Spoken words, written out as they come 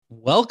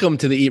Welcome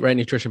to the Eat Right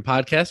Nutrition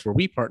Podcast, where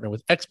we partner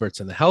with experts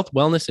in the health,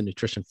 wellness, and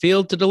nutrition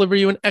field to deliver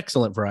you an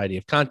excellent variety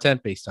of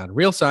content based on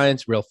real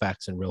science, real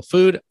facts, and real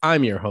food.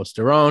 I'm your host,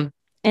 Daron.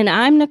 And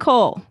I'm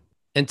Nicole.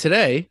 And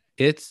today,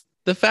 it's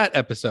the fat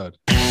episode.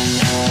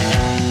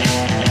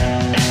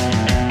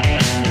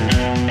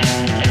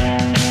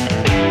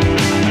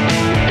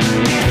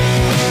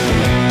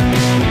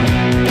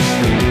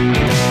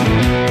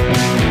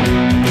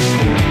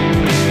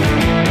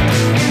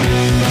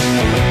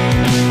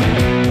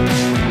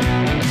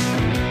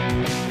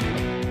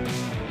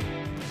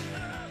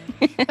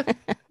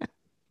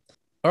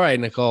 All right,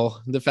 Nicole,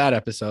 the fat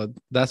episode.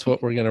 That's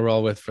what we're going to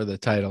roll with for the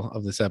title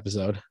of this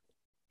episode.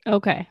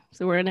 Okay.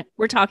 So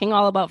we're talking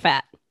all about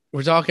fat.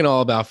 We're talking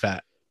all about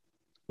fat.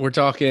 We're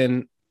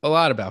talking a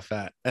lot about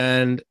fat.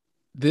 And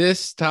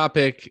this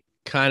topic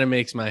kind of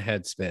makes my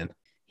head spin.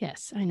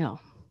 Yes, I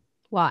know.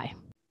 Why?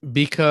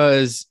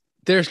 Because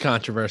there's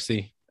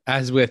controversy,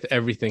 as with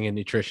everything in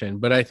nutrition.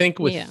 But I think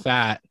with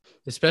fat,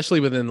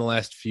 especially within the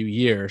last few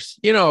years,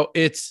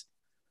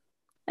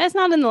 That's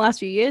not in the last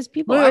few years.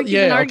 People are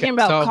arguing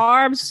about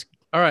carbs.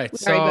 All right.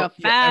 So about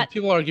fat.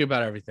 People argue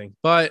about everything.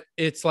 But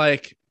it's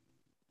like,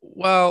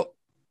 well,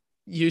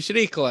 you should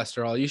eat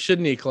cholesterol. You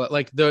shouldn't eat cholesterol.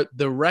 Like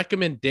the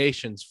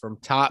recommendations from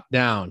top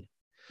down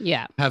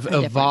have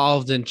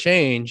evolved and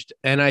changed.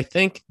 And I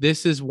think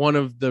this is one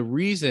of the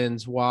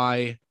reasons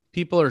why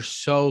people are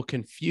so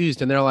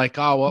confused. And they're like,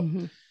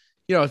 oh,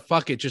 well,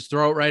 fuck it. Just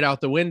throw it right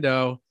out the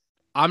window.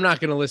 I'm not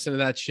going to listen to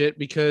that shit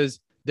because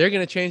they're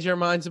going to change their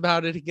minds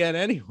about it again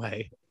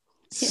anyway.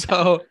 Yeah.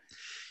 So,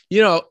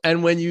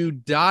 and when you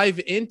dive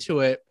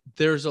into it,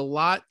 there's a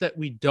lot that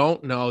we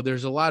don't know.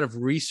 There's a lot of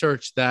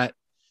research that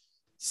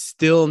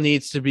still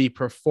needs to be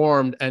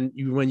performed. And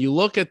when you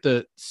look at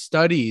the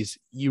studies,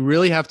 you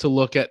really have to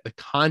look at the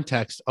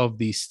context of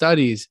these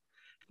studies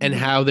and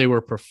how they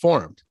were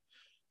performed.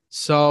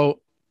 So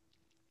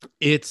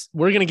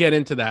we're going to get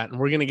into that, and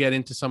we're going to get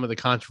into some of the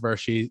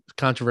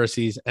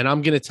controversies. And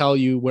I'm going to tell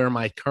you where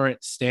my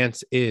current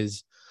stance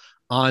is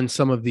on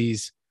some of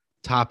these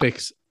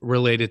topics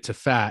related to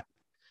fat.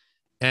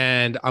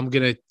 And I'm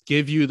going to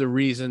give you the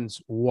reasons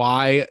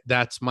why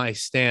that's my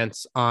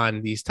stance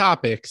on these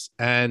topics.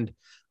 And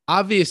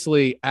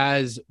obviously,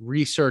 as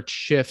research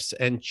shifts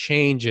and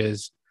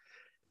changes,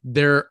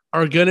 there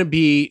are going to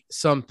be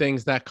some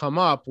things that come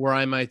up where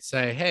I might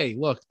say, hey,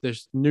 look,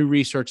 there's new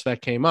research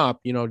that came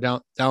up,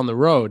 down the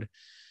road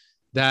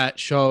that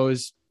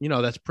shows,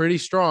 that's pretty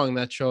strong.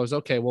 That shows,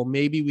 okay, well,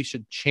 maybe we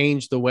should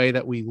change the way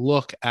that we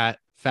look at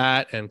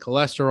fat and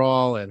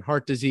cholesterol and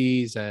heart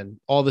disease and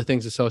all the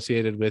things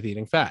associated with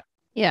eating fat.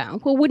 Yeah.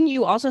 Well, wouldn't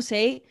you also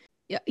say,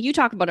 you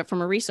talk about it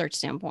from a research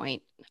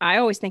standpoint. I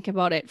always think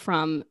about it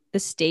from the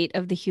state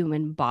of the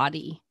human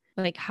body,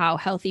 like how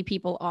healthy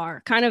people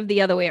are, kind of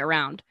the other way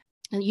around.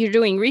 And you're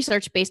doing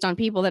research based on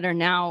people that are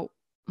now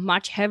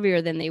much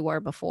heavier than they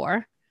were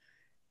before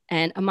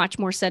and a much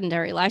more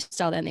sedentary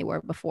lifestyle than they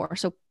were before.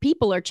 So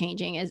people are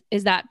changing.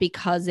 Is that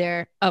because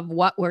of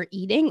what we're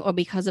eating or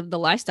because of the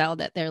lifestyle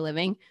that they're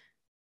living?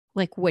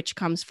 Like, which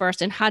comes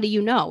first and how do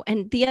you know?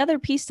 And the other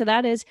piece to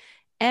that is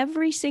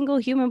every single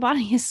human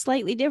body is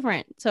slightly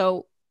different.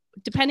 So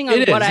depending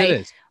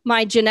on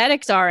my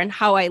genetics are and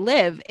how I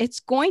live, it's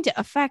going to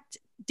affect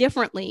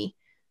differently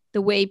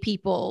the way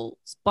people's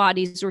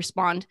bodies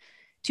respond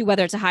to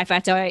whether it's a high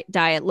fat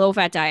diet, low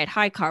fat diet,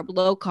 high carb,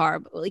 low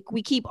carb. Like,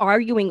 we keep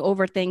arguing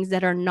over things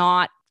that are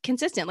not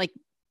consistent. Like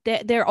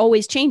they're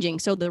always changing.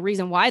 So the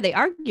reason why they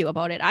argue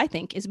about it, I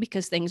think, is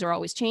because things are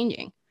always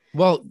changing.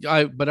 Well,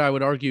 but I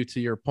would argue to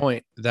your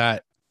point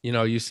that,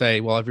 you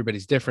say, well,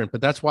 everybody's different, but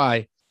that's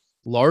why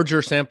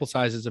larger sample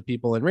sizes of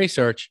people in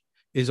research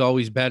is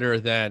always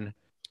better than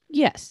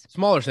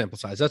smaller sample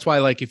size. That's why,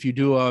 like, if you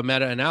do a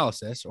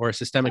meta-analysis or a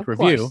systemic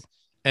review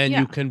and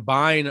you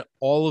combine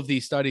all of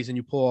these studies and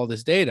you pull all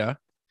this data,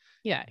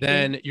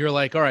 then you're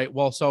like, all right,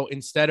 well, so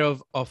instead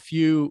of a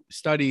few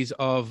studies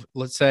of,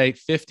 let's say,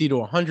 50 to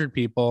 100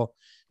 people,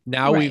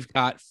 now we've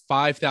got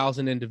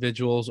 5,000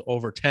 individuals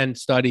over 10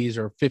 studies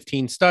or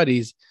 15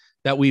 studies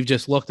that we've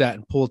just looked at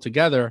and pulled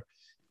together.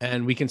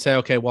 And we can say,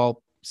 okay,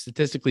 well,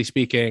 statistically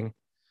speaking,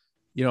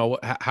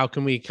 how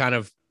can we kind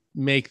of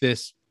make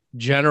this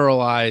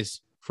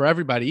generalize for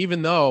everybody,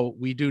 even though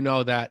we do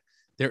know that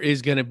there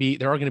are going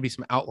to be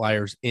some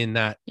outliers in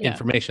that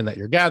information that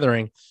you're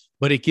gathering,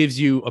 but it gives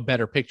you a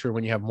better picture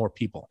when you have more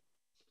people.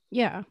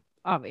 Yeah,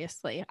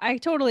 obviously. I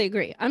totally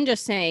agree. I'm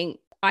just saying,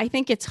 I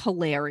think it's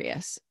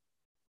hilarious.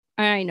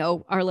 I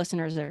know our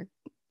listeners are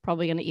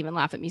probably going to even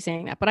laugh at me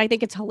saying that, but I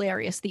think it's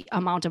hilarious, the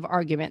amount of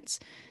arguments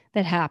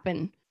that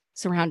happen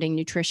surrounding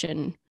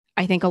nutrition.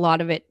 I think a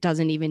lot of it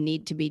doesn't even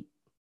need to be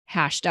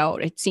hashed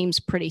out. It seems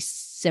pretty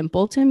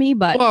simple to me,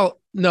 but... Well,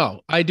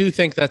 no, I do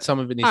think that some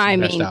of it needs to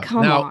be hashed out.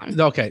 Come on.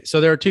 Okay,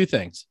 so there are two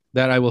things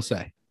that I will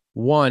say.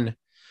 One,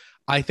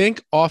 I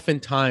think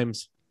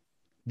oftentimes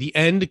the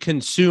end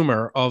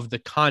consumer of the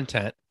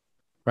content,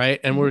 right?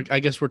 And I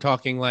guess we're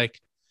talking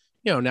like,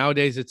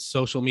 nowadays it's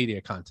social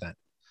media content.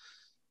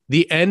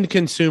 The end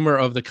consumer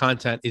of the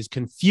content is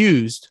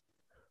confused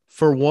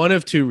for one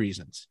of two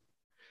reasons.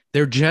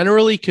 they're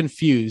generally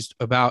confused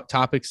about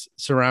topics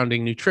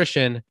surrounding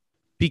nutrition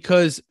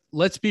because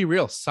let's be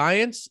real,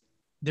 science,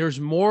 there's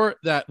more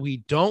that we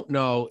don't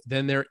know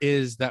than there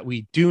is that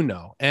we do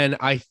know. And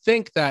I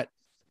think that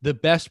the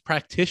best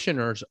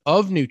practitioners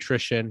of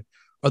nutrition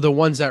are the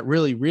ones that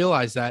really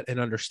realize that and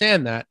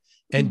understand that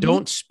and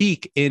don't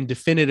speak in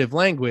definitive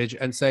language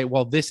and say,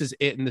 well, this is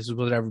it and this is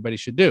what everybody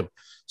should do.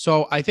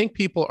 So I think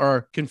people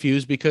are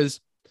confused because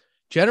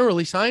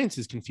generally science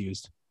is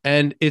confused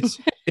and it's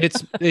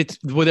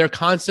well, they're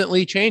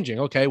constantly changing.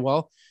 Okay,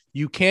 well,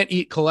 you can't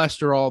eat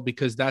cholesterol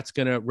because that's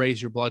going to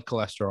raise your blood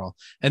cholesterol.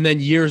 And then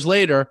years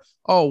later,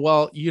 oh,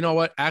 well, you know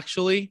what?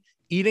 Actually,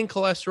 eating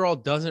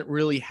cholesterol doesn't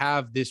really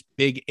have this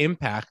big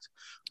impact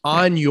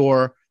on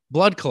your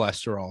blood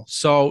cholesterol.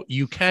 So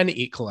you can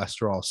eat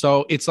cholesterol.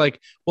 So it's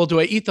like, well, do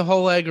I eat the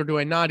whole egg or do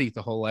I not eat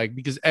the whole egg?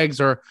 Because eggs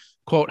are,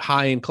 quote,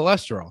 high in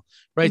cholesterol,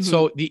 right?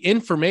 So the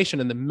information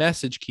and the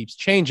message keeps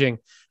changing.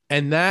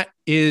 And that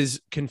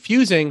is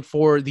confusing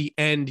for the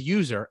end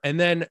user. And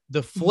then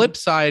the flip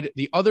side,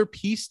 the other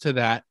piece to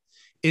that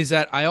is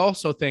that I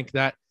also think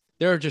that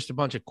there are just a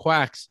bunch of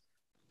quacks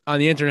on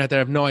the internet that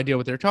have no idea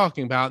what they're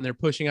talking about. And they're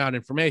pushing out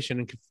information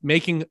and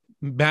making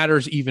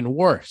matters even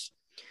worse.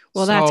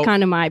 Well, so that's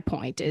kind of my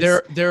point.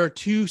 There are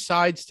two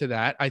sides to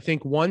that. I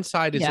think one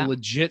side is a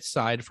legit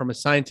side from a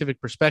scientific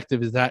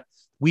perspective, is that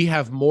we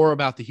have more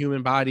about the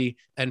human body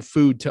and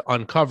food to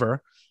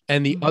uncover.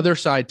 And the other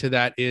side to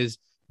that is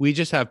we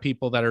just have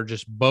people that are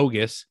just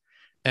bogus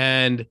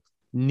and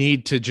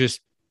need to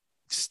just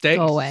stay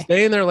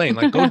in their lane.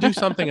 Like, go do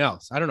something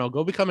else. I don't know.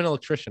 Go become an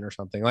electrician or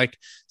something. Like,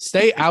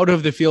 stay out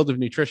of the field of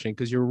nutrition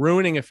because you're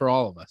ruining it for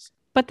all of us.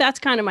 But that's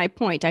kind of my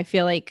point. I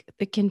feel like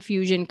the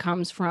confusion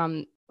comes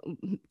from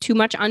too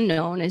much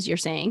unknown, as you're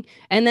saying,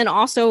 and then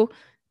also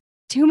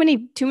too many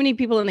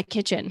people in the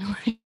kitchen.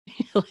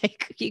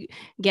 Like, you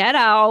get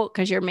out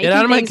because you're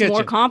making things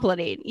more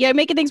complicated. Yeah,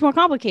 making things more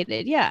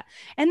complicated. Yeah,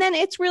 and then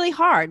it's really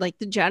hard. Like,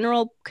 the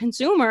general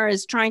consumer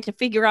is trying to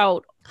figure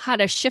out how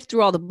to shift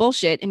through all the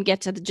bullshit and get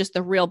to just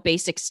the real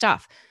basic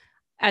stuff.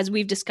 As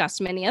we've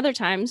discussed many other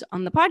times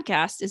on the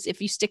podcast, is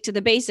if you stick to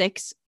the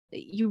basics,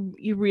 you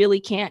really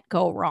can't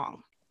go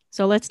wrong.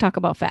 So let's talk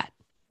about fat.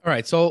 All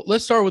right, so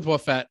let's start with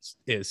what fat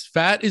is.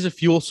 Fat is a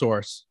fuel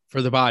source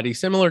for the body,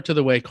 similar to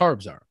the way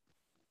carbs are.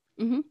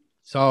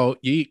 So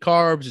you eat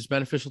carbs, it's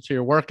beneficial to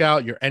your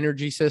workout, your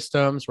energy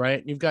systems,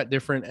 right? You've got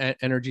different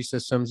energy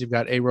systems. You've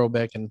got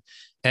aerobic and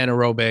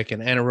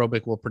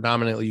anaerobic will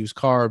predominantly use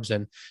carbs,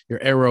 and your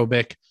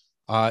aerobic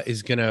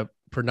is going to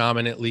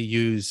predominantly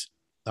use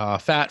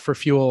fat for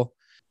fuel.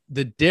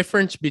 The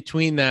difference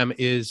between them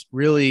is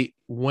really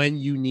when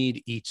you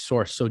need each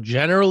source. So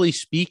generally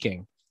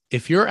speaking,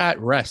 if you're at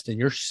rest and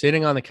you're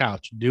sitting on the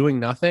couch doing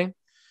nothing,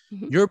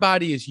 your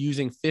body is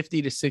using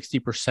 50 to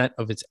 60%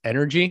 of its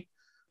energy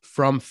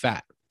from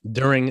fat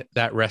during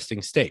that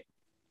resting state.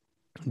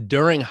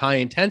 During high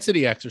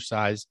intensity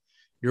exercise,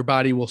 your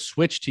body will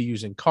switch to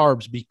using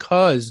carbs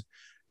because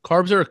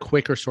carbs are a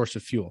quicker source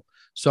of fuel.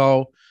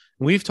 So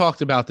we've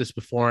talked about this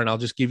before, and I'll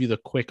just give you the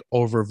quick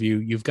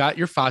overview. You've got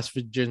your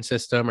phosphagen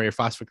system or your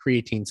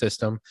phosphocreatine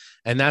system,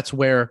 and that's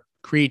where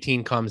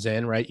creatine comes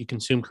in, right? You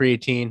consume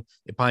creatine,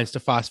 it binds to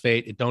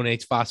phosphate, it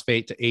donates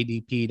phosphate to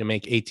ADP to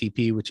make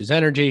ATP, which is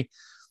energy.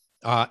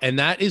 And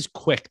that is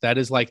quick. That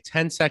is like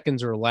 10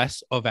 seconds or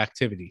less of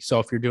activity. So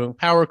if you're doing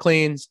power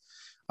cleans,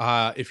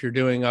 if you're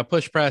doing a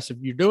push press, if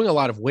you're doing a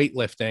lot of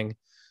weightlifting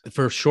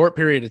for a short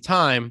period of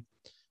time,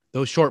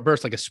 those short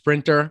bursts, like a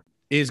sprinter,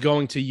 is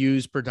going to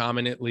use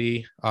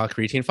predominantly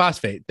creatine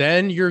phosphate.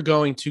 Then you're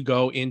going to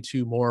go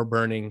into more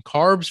burning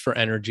carbs for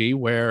energy,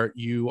 where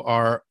you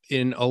are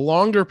in a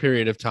longer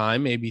period of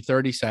time, maybe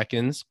 30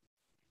 seconds.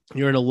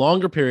 You're in a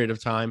longer period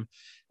of time,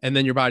 and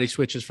then your body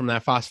switches from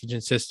that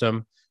phosphagen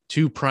system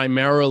to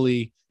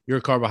primarily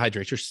your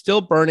carbohydrates. You're still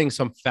burning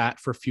some fat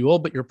for fuel,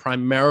 but you're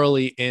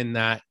primarily in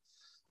that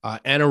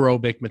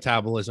anaerobic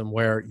metabolism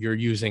where you're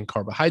using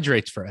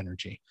carbohydrates for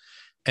energy.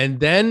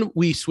 And then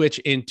we switch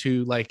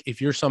into, like,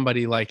 if you're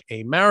somebody like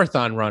a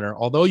marathon runner,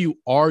 although you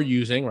are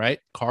using, right,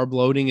 carb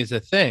loading is a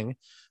thing,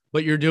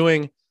 but you're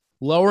doing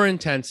lower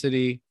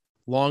intensity,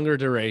 longer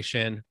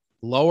duration,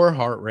 lower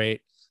heart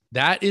rate.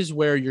 That is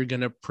where you're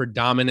going to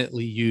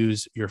predominantly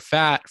use your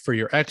fat for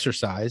your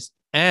exercise.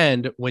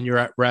 And when you're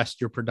at rest,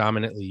 you're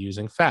predominantly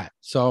using fat.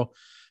 So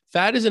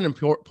fat is an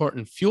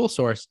important fuel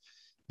source.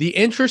 The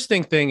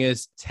interesting thing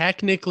is,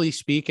 technically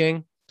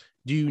speaking,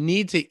 do you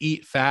need to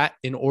eat fat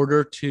in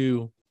order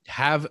to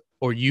have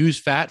or use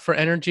fat for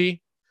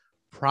energy?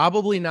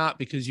 Probably not,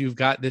 because you've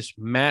got this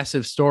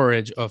massive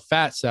storage of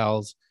fat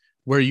cells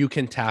where you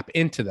can tap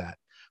into that.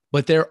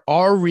 But there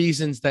are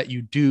reasons that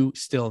you do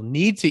still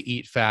need to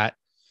eat fat,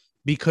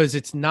 because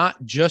it's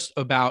not just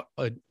about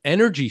an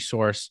energy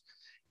source.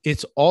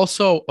 It's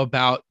also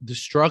about the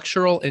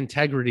structural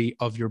integrity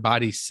of your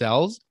body's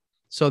cells.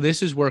 So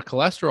this is where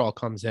cholesterol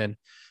comes in,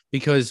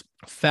 because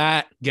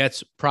fat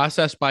gets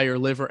processed by your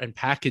liver and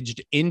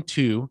packaged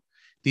into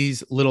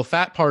these little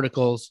fat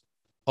particles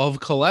of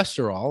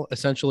cholesterol.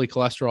 Essentially,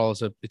 cholesterol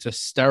is a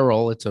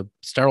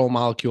sterile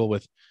molecule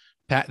with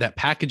that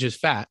packages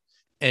fat,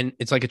 and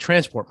it's like a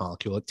transport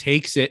molecule. It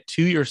takes it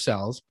to your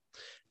cells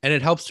and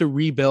it helps to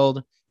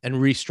rebuild and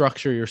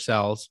restructure your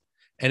cells.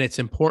 And it's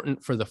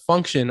important for the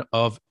function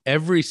of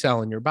every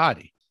cell in your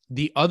body.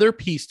 The other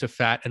piece to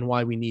fat and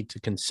why we need to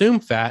consume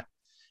fat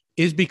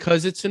is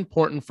because it's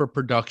important for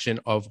production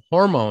of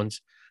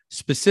hormones,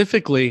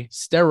 specifically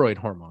steroid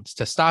hormones,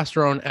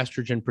 testosterone,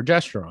 estrogen,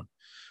 progesterone.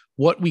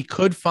 What we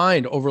could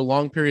find over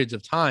long periods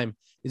of time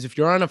is if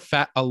you're on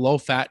a low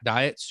fat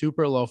diet,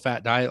 super low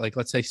fat diet, like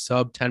let's say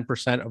sub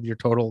 10% of your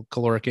total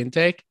caloric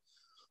intake,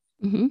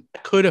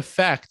 could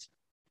affect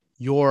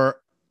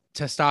your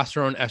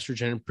testosterone,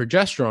 estrogen, and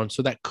progesterone.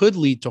 So that could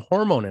lead to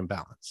hormone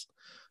imbalance.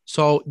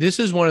 So this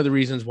is one of the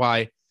reasons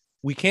why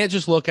we can't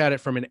just look at it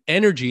from an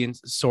energy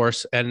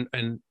source and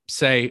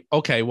say,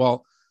 okay,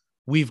 well,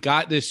 we've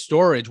got this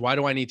storage. Why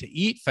do I need to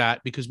eat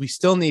fat? Because we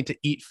still need to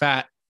eat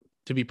fat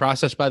to be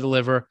processed by the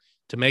liver,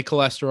 to make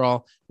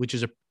cholesterol, which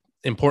is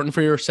important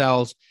for your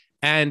cells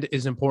and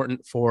is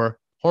important for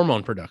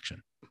hormone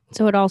production.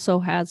 So it also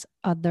has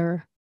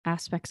other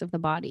aspects of the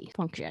body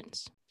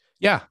functions.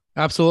 Yeah,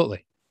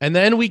 absolutely. And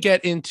then we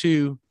get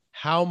into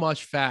how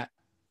much fat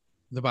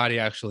the body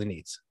actually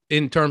needs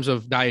in terms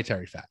of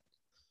dietary fat.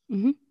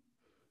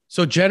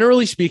 So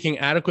generally speaking,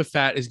 adequate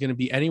fat is going to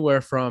be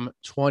anywhere from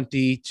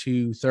 20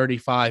 to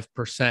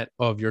 35%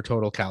 of your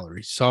total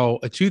calories. So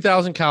a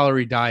 2,000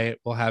 calorie diet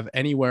will have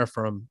anywhere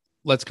from,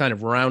 let's kind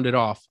of round it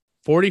off,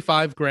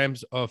 45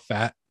 grams of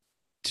fat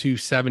to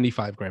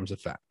 75 grams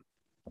of fat.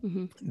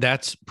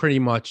 That's pretty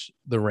much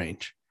the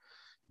range.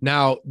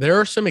 Now, there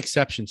are some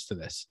exceptions to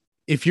this.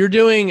 If you're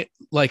doing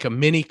like a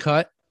mini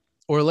cut,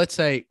 or let's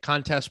say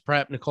contest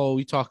prep, Nicole,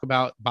 we talk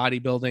about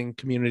bodybuilding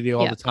community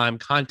all the time,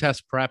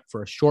 contest prep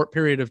for a short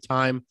period of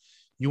time.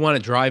 You want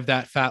to drive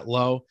that fat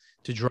low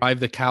to drive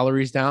the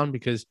calories down,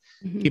 because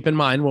keep in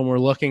mind, when we're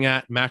looking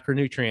at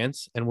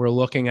macronutrients and we're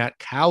looking at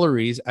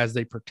calories as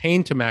they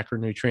pertain to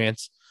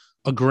macronutrients,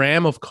 a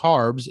gram of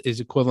carbs is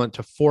equivalent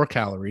to 4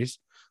 calories.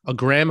 A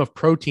gram of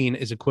protein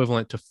is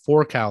equivalent to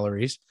 4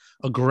 calories.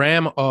 A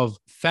gram of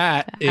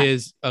fat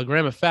is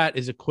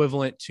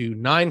equivalent to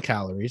 9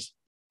 calories.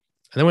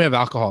 And then we have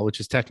alcohol, which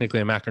is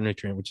technically a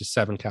macronutrient, which is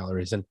 7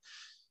 calories. And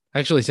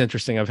actually, it's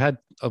interesting. I've had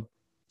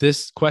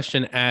this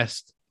question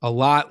asked a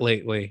lot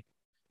lately.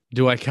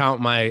 Do I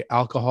count my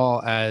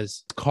alcohol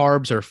as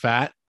carbs or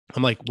fat?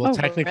 I'm like, well,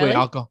 technically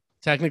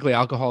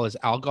alcohol is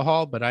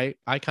alcohol, but I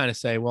kind of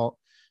say, well,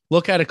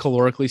 look at it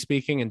calorically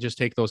speaking and just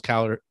take those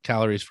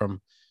calories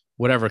from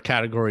whatever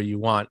category you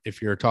want.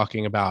 If you're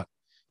talking about,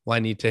 well, I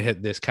need to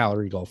hit this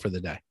calorie goal for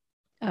the day.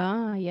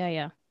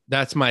 Yeah.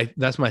 That's my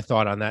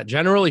thought on that.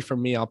 Generally for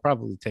me, I'll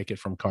probably take it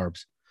from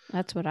carbs.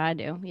 That's what I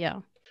do. Yeah.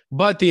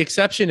 But the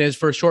exception is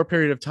for a short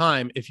period of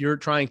time, if you're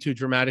trying to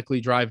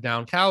dramatically drive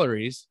down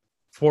calories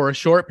for a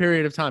short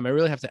period of time. I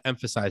really have to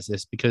emphasize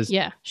this because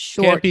you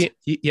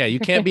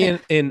can't be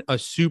in a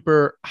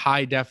super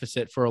high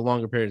deficit for a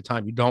longer period of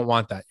time. You don't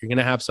want that. You're going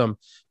to have some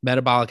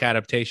metabolic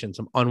adaptation,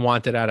 some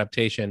unwanted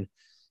adaptation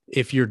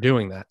if you're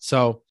doing that.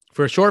 So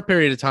for a short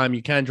period of time,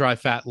 you can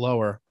drive fat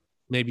lower,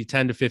 maybe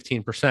 10 to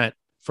 15%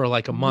 for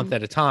like a month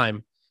at a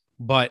time.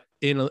 But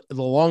in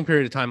the long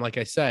period of time, like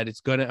I said, it's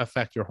going to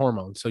affect your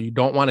hormones. So you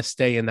don't want to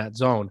stay in that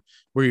zone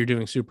where you're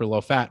doing super low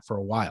fat for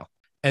a while.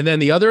 And then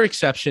the other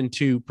exception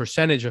to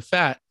percentage of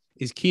fat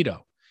is keto.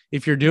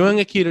 If you're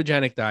doing a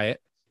ketogenic diet,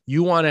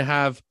 you want to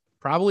have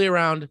probably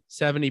around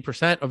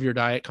 70% of your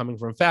diet coming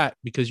from fat,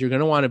 because you're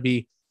going to want to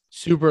be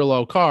super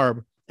low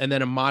carb and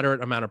then a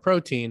moderate amount of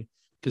protein.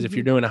 Because if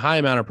you're doing a high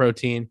amount of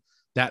protein,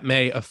 that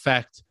may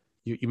affect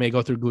you may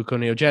go through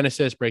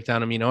gluconeogenesis, break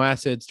down amino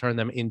acids, turn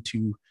them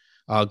into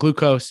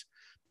glucose,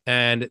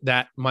 and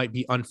that might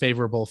be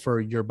unfavorable for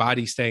your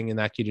body staying in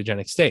that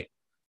ketogenic state.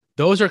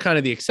 Those are kind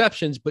of the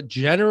exceptions, but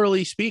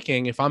generally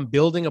speaking, if I'm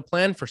building a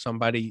plan for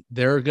somebody,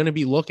 they're going to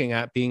be looking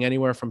at being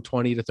anywhere from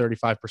 20 to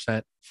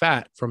 35%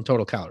 fat from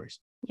total calories.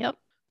 Yep.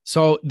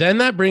 So then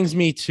that brings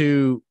me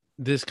to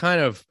this kind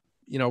of,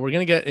 we're going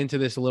to get into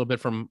this a little bit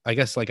from, I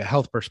guess, like a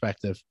health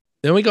perspective.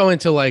 Then we go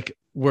into like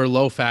where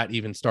low fat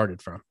even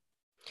started from.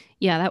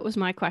 Yeah, that was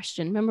my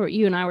question. Remember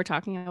you and I were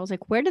talking, I was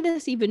like, where did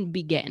this even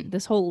begin?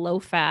 This whole low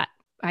fat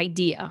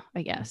idea,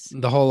 I guess.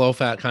 The whole low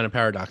fat kind of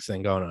paradox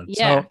thing going on.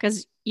 Yeah,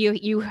 because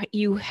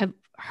you have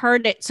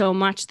heard it so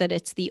much that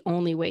it's the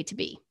only way to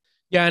be.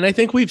 Yeah, and I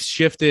think we've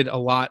shifted a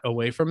lot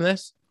away from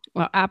this.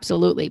 Well,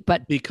 absolutely.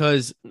 But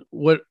because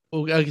what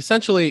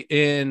essentially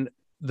in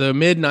the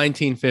mid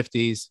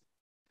 1950s,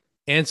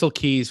 Ancel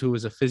Keys, who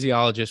was a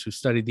physiologist who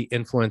studied the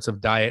influence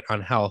of diet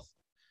on health,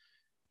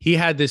 he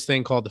had this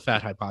thing called the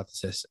fat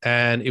hypothesis,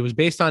 and it was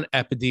based on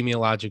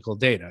epidemiological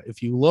data.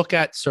 If you look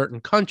at certain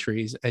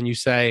countries and you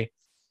say,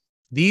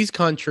 these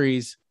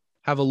countries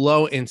have a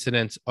low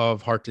incidence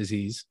of heart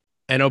disease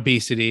and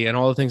obesity and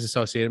all the things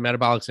associated,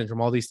 metabolic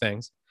syndrome, all these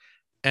things,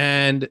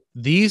 and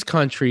these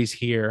countries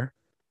here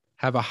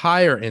have a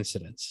higher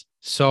incidence.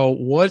 So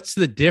what's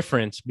the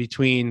difference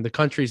between the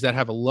countries that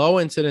have a low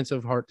incidence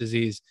of heart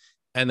disease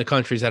and the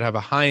countries that have a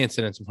high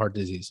incidence of heart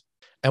disease?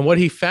 And what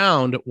he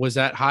found was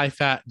that high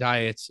fat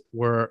diets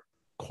were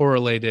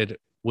correlated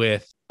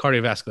with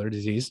cardiovascular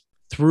disease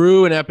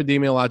through an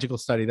epidemiological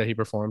study that he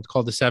performed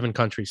called the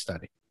 7-country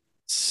study.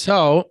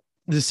 So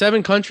the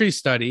 7-country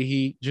study,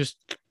 he just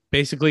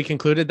basically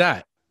concluded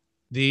that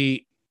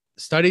the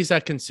studies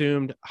that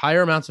consumed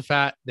higher amounts of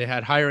fat, they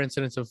had higher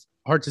incidence of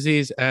heart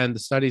disease, and the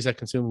studies that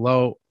consumed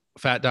low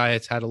fat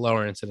diets had a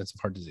lower incidence of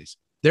heart disease.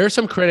 There are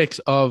some critics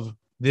of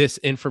this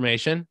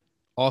information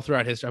all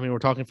throughout history. I mean, we're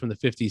talking from the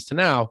 50s to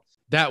now,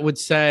 that would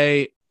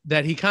say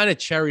that he kind of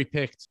cherry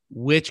picked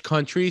which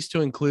countries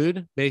to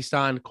include based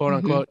on quote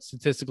unquote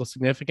statistical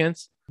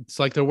significance. It's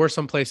like there were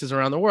some places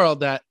around the world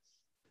that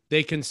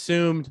they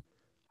consumed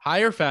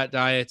higher fat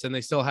diets and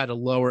they still had a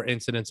lower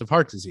incidence of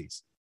heart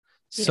disease.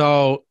 Yeah.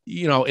 So,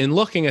 in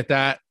looking at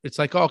that, it's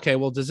like, okay,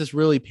 well, does this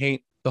really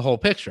paint the whole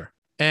picture?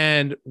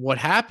 And what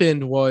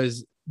happened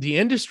was the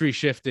industry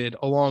shifted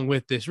along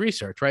with this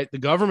research, right? The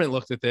government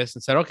looked at this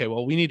and said, okay,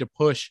 well, we need to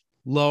push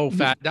low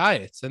fat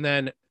diets. And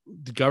then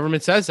the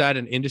government says that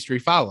and industry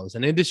follows.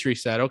 And industry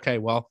said, okay,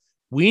 well,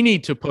 we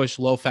need to push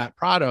low fat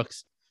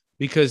products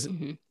because,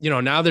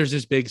 now there's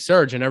this big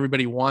surge and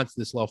everybody wants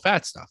this low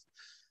fat stuff.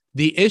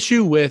 The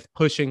issue with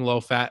pushing low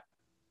fat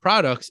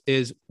products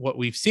is what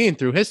we've seen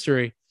through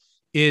history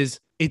is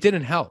it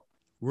didn't help.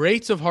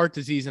 Rates of heart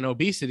disease and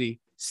obesity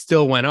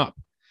still went up.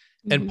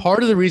 And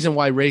part of the reason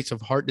why rates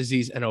of heart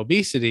disease and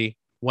obesity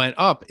went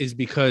up is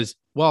because,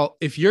 well,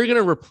 if you're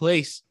going to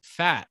replace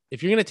fat,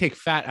 if you're going to take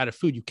fat out of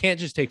food, you can't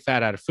just take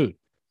fat out of food.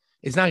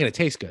 It's not going to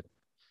taste good.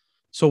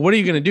 So what are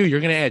you going to do? You're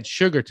going to add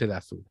sugar to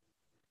that food.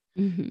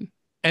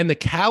 And the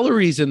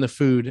calories in the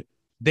food,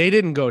 they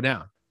didn't go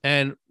down.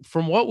 And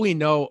from what we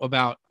know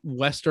about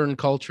Western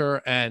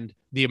culture and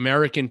the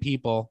American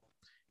people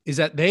is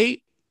that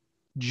they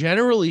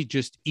generally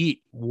just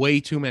eat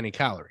way too many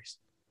calories.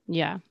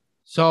 Yeah.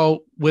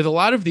 So with a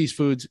lot of these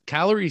foods,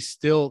 calories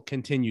still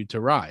continued to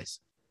rise.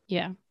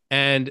 Yeah.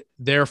 And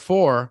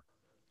therefore,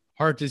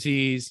 heart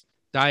disease,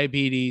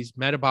 diabetes,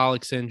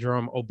 metabolic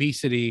syndrome,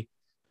 obesity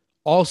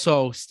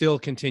also still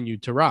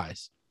continued to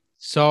rise.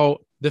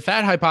 So the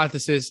fat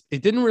hypothesis,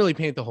 it didn't really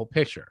paint the whole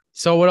picture.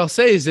 So what I'll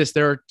say is this,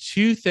 there are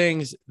two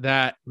things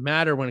that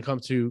matter when it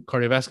comes to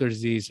cardiovascular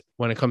disease,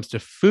 when it comes to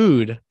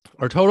food,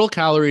 or total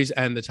calories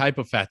and the type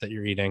of fat that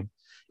you're eating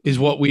is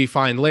what we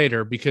find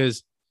later,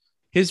 because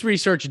his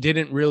research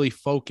didn't really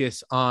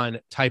focus on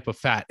type of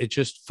fat. It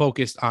just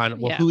focused on,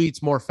 who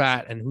eats more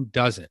fat and who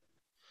doesn't.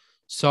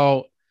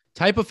 So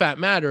type of fat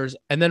matters.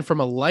 And then from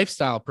a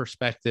lifestyle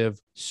perspective,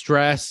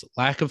 stress,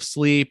 lack of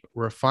sleep,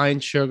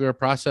 refined sugar,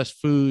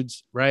 processed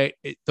foods, right?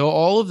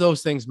 All of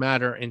those things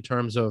matter in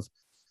terms of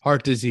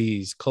heart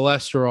disease,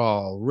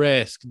 cholesterol,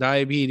 risk,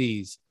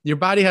 diabetes. Your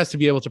body has to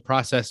be able to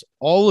process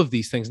all of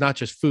these things, not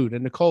just food.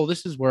 And Nicole,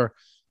 this is where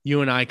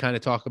you and I kind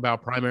of talk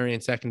about primary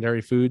and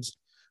secondary foods.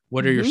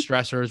 What are your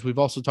stressors? We've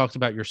also talked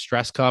about your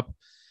stress cup.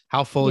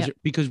 How full is it?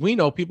 Because we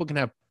know people can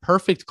have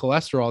perfect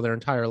cholesterol their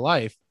entire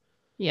life.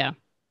 Yeah.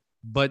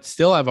 But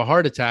still have a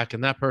heart attack.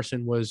 And that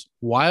person was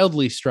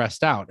wildly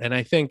stressed out. And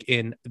I think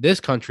in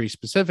this country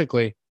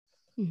specifically,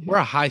 we're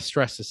a high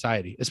stress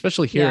society,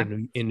 especially here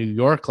in New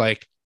York.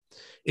 Like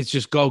it's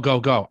just go, go,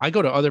 go. I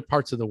go to other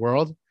parts of the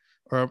world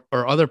or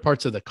other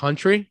parts of the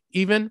country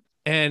even.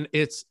 And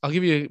I'll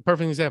give you a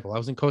perfect example. I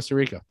was in Costa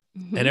Rica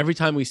and every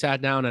time we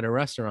sat down at a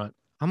restaurant,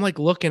 I'm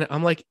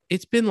like,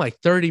 it's been like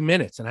 30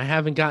 minutes and I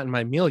haven't gotten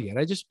my meal yet.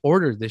 I just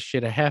ordered this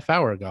shit a half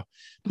hour ago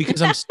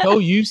because I'm so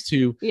used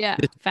to this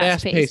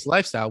fast-paced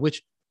lifestyle,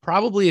 which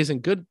probably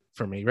isn't good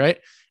for me. Right.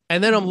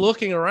 And then I'm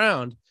looking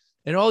around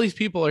and all these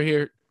people are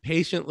here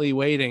patiently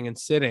waiting and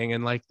sitting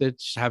and like they're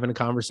just having a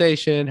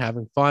conversation,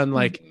 having fun.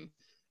 Like,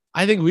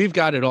 I think we've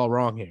got it all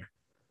wrong here.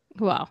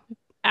 Well,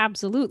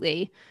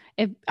 absolutely.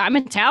 If I'm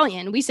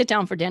Italian, we sit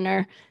down for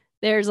dinner.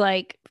 There's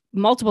like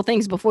multiple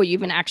things before you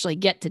even actually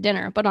get to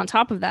dinner. But on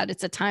top of that,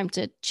 it's a time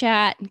to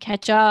chat and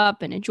catch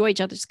up and enjoy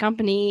each other's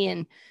company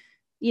and,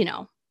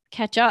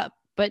 catch up.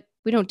 But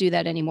we don't do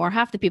that anymore.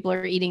 Half the people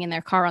are eating in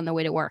their car on the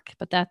way to work,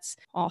 but that's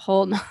a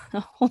whole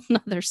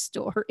nother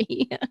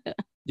story.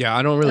 Yeah,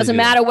 I don't really. Doesn't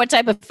matter what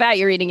type of fat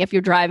you're eating if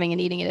you're driving and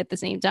eating it at the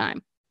same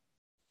time.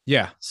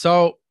 Yeah.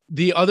 So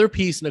the other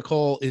piece,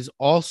 Nicole, is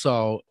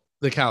also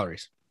the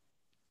calories.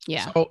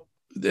 Yeah. So,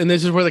 and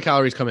this is where the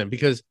calories come in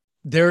because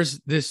there's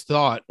this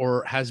thought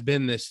or has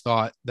been this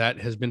thought that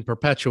has been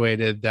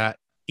perpetuated that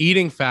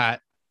eating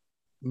fat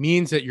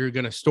means that you're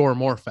going to store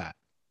more fat.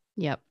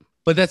 Yep.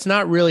 But that's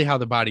not really how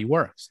the body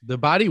works. The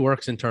body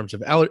works in terms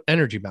of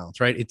energy balance,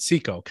 right? It's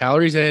CECO,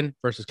 calories in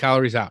versus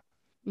calories out.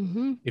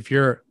 If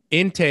your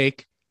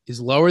intake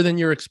is lower than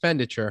your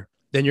expenditure,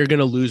 then you're going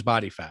to lose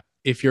body fat.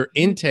 If your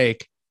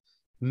intake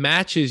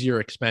matches your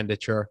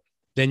expenditure,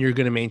 then you're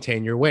going to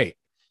maintain your weight.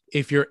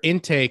 If your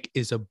intake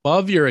is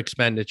above your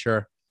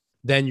expenditure,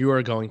 then you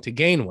are going to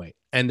gain weight.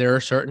 And there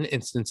are certain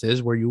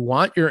instances where you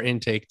want your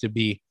intake to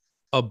be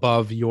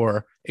above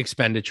your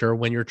expenditure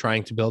when you're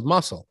trying to build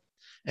muscle.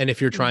 And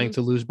if you're trying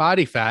to lose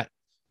body fat,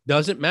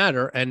 doesn't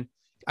matter. And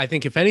I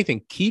think if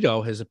anything,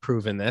 keto has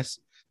proven this,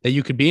 that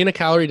you could be in a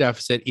calorie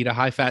deficit, eat a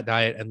high fat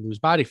diet and lose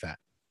body fat,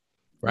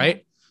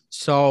 right?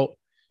 So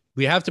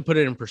we have to put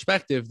it in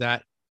perspective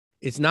that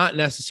it's not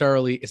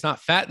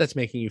fat that's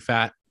making you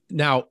fat.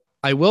 Now,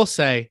 I will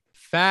say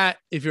fat,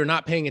 if you're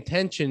not paying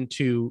attention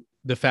to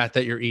the fat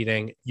that you're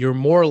eating, you're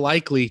more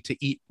likely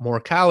to eat more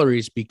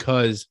calories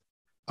because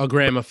a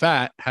gram of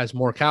fat has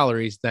more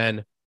calories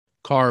than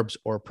carbs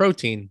or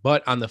protein.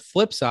 But on the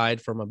flip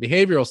side, from a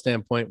behavioral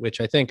standpoint,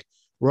 which I think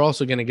we're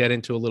also going to get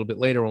into a little bit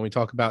later when we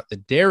talk about the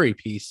dairy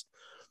piece,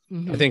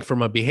 I think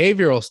from a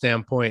behavioral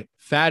standpoint,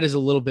 fat is a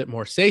little bit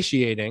more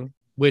satiating,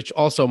 which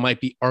also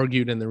might be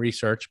argued in the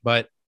research.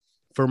 But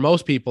for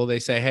most people, they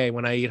say, hey,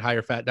 when I eat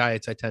higher fat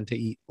diets, I tend to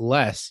eat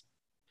less.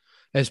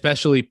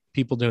 Especially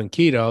people doing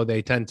keto,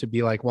 they tend to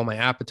be like, well, my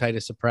appetite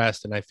is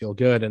suppressed and I feel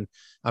good and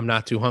I'm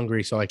not too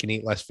hungry, so I can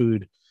eat less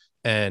food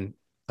and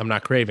I'm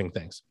not craving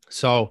things.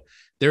 So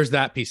there's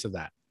that piece of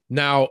that.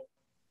 Now,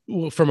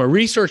 from a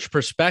research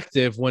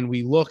perspective, when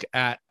we look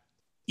at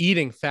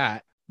eating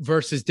fat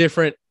versus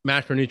different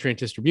macronutrient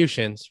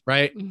distributions,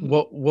 right?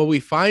 What we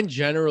find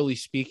generally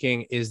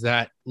speaking is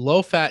that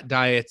low fat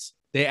diets,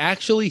 they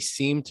actually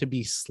seem to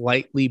be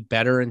slightly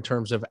better in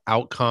terms of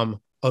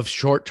outcome of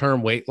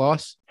short-term weight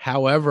loss.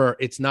 However,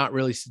 it's not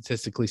really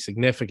statistically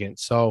significant.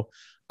 So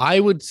I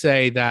would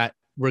say that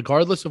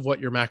regardless of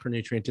what your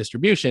macronutrient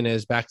distribution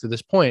is, back to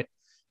this point,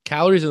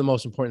 calories are the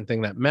most important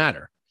thing that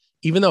matter.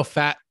 Even though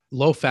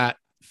low fat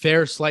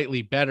fares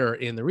slightly better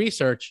in the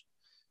research,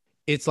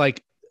 it's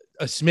like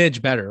a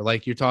smidge better.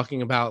 Like you're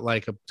talking about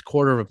like a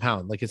quarter of a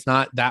pound. Like it's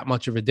not that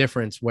much of a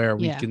difference where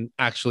we can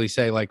actually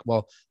say like,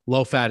 well,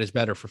 low fat is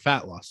better for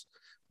fat loss.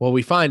 What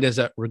we find is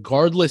that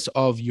regardless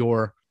of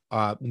your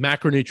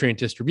macronutrient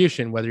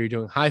distribution, whether you're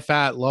doing high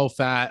fat, low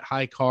fat,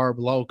 high carb,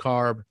 low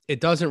carb, it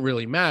doesn't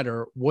really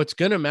matter. What's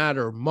going to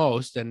matter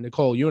most, and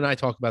Nicole, you and I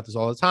talk about this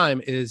all the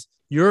time, is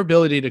your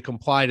ability to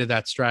comply to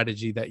that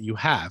strategy that you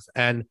have.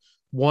 And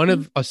one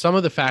of some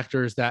of the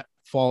factors that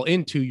fall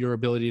into your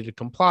ability to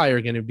comply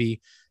are going to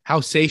be how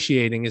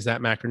satiating is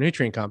that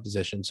macronutrient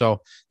composition.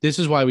 So this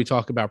is why we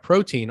talk about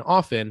protein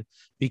often,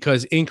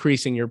 because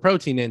increasing your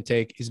protein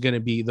intake is going to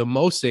be the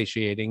most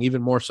satiating,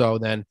 even more so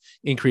than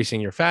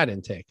increasing your fat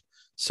intake.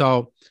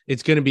 So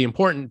it's going to be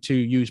important to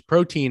use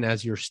protein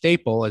as your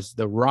staple, as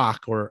the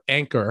rock or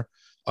anchor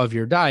of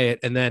your diet,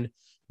 and then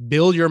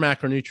build your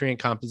macronutrient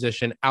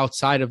composition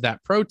outside of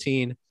that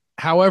protein,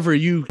 however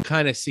you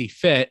kind of see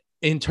fit,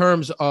 in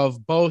terms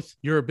of both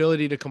your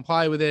ability to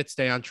comply with it,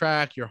 stay on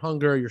track, your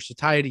hunger, your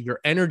satiety, your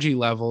energy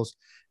levels,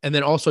 and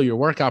then also your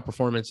workout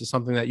performance is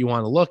something that you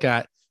want to look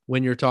at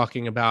when you're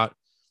talking about,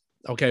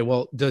 okay,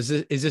 well, is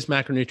this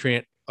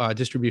macronutrient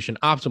distribution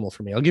optimal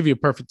for me? I'll give you a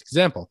perfect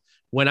example.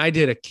 When I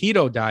did a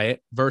keto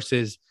diet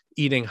versus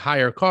eating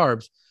higher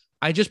carbs,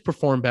 I just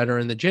performed better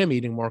in the gym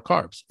eating more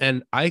carbs.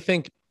 And I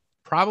think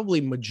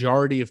probably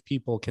majority of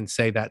people can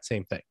say that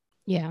same thing.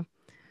 Yeah.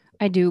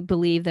 I do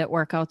believe that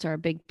workouts are a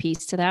big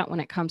piece to that when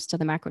it comes to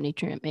the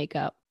macronutrient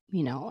makeup.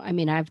 You know, I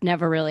mean, I've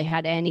never really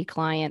had any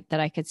client that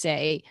I could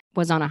say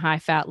was on a high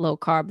fat, low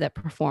carb that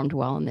performed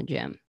well in the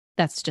gym.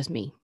 That's just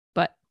me,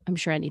 but I'm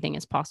sure anything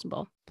is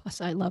possible.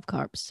 Plus, I love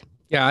carbs.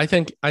 Yeah, I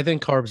think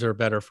carbs are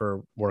better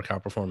for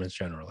workout performance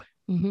generally.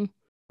 All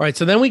right.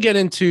 So then we get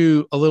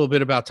into a little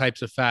bit about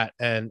types of fat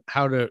and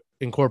how to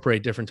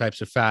incorporate different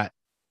types of fat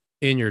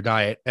in your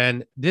diet.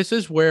 And this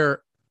is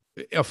where,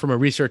 from a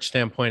research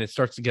standpoint, it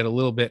starts to get a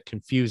little bit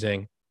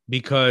confusing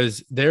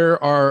because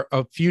there are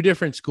a few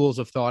different schools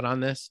of thought on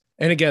this.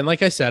 And again,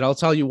 like I said, I'll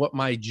tell you what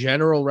my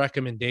general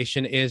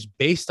recommendation is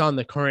based on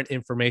the current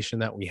information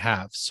that we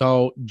have.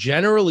 So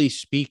generally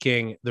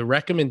speaking, the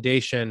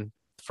recommendation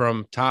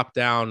from top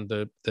down,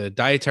 the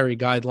dietary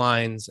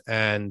guidelines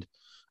and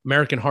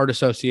American Heart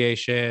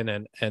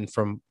Association and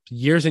from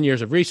years and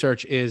years of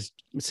research is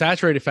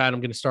saturated fat.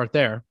 I'm going to start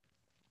there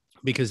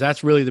because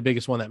that's really the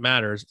biggest one that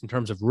matters in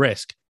terms of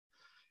risk,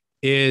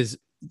 is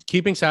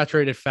keeping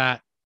saturated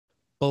fat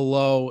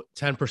below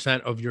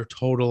 10% of your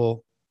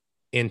total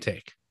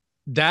intake.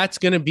 That's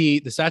going to be,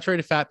 the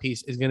saturated fat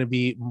piece is going to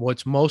be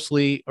what's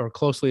mostly or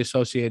closely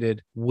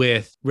associated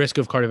with risk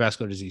of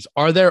cardiovascular disease.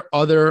 Are there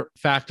other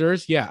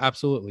factors? Yeah,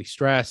 absolutely.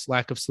 Stress,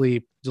 lack of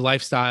sleep,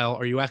 lifestyle.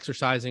 Are you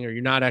exercising? Are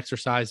you not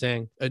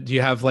exercising? Do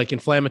you have like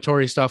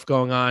inflammatory stuff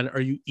going on?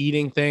 Are you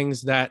eating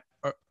things that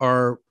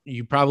are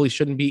you probably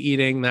shouldn't be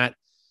eating that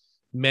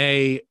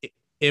may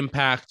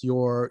impact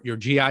your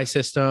GI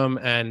system,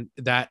 and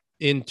that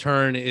in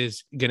turn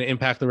is going to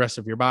impact the rest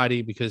of your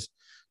body? Because,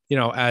 you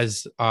know,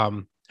 as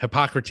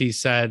Hippocrates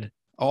said,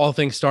 all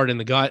things start in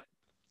the gut.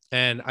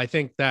 And I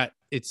think that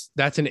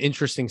that's an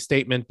interesting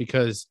statement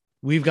because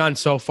we've gone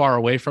so far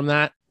away from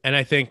that. And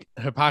I think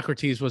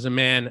Hippocrates was a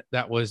man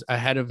that was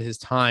ahead of his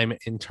time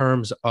in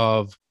terms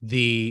of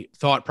the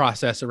thought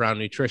process around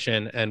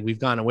nutrition. And we've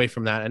gone away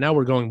from that. And now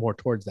we're going more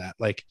towards that.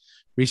 Like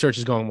research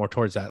is going more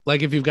towards that.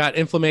 Like if you've got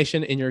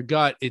inflammation in your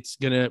gut, it's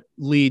going to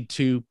lead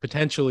to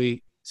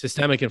potentially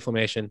systemic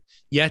inflammation,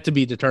 yet to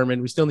be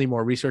determined. We still need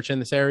more research in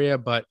this area,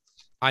 but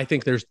I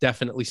think there's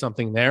definitely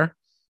something there.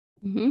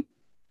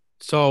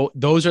 So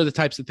those are the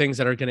types of things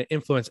that are going to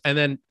influence. And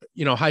then,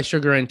 you know, high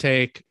sugar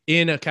intake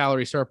in a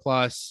calorie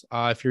surplus.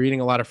 If you're eating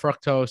a lot of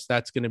fructose,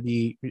 that's going to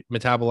be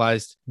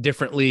metabolized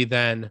differently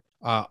than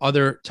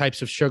other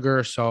types of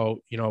sugar.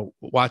 So,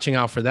 watching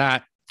out for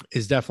that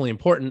is definitely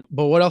important.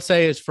 But what I'll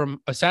say is,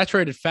 from a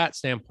saturated fat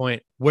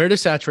standpoint, where do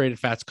saturated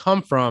fats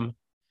come from?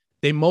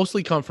 They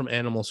mostly come from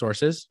animal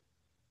sources,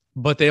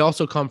 but they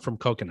also come from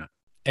coconut.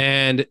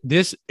 And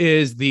this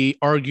is the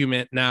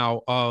argument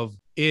now of,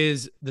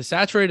 is the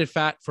saturated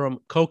fat from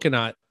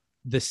coconut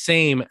the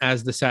same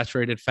as the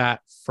saturated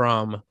fat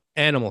from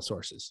animal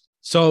sources?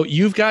 So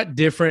you've got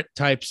different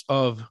types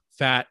of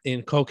fat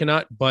in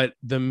coconut, but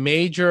the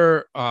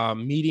major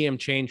medium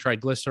chain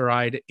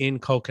triglyceride in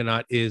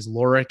coconut is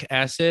lauric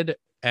acid,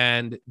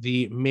 and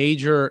the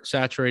major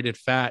saturated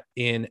fat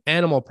in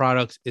animal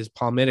products is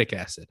palmitic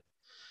acid.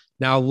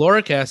 Now,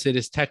 lauric acid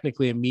is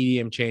technically a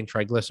medium chain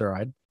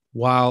triglyceride,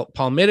 while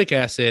palmitic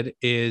acid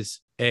is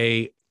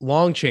a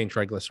long chain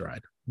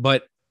triglyceride,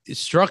 but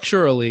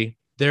structurally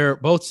they're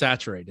both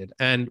saturated.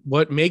 And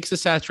what makes a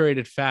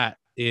saturated fat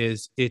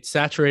is it's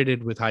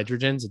saturated with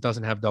hydrogens. It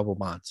doesn't have double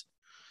bonds.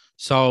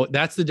 So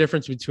that's the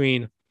difference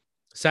between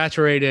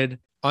saturated,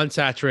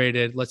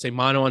 unsaturated, let's say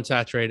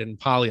monounsaturated and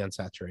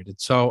polyunsaturated.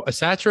 So a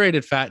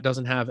saturated fat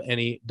doesn't have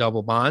any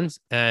double bonds.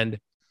 And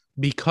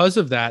because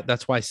of that,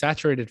 that's why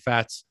saturated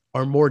fats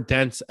are more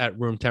dense at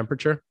room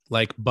temperature,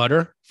 like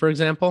butter, for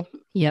example.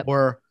 Yep.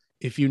 Or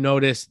if you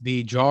notice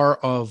the jar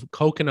of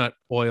coconut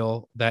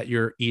oil that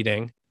you're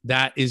eating,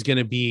 that is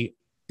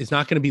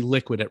not going to be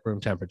liquid at room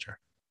temperature.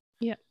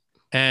 Yeah.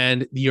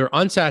 And your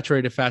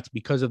unsaturated fats,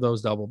 because of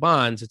those double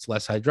bonds, it's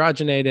less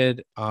hydrogenated.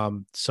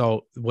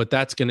 So what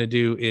that's going to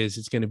do is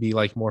it's going to be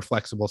like more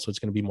flexible. So it's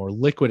going to be more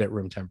liquid at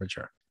room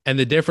temperature. And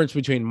the difference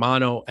between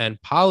mono and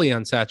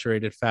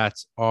polyunsaturated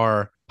fats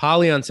are,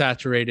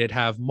 polyunsaturated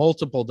have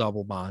multiple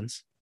double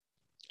bonds,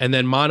 and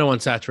then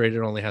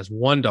monounsaturated only has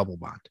one double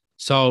bond.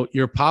 So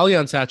your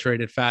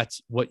polyunsaturated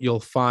fats, what you'll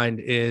find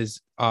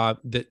is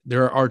that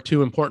there are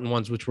two important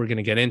ones, which we're going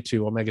to get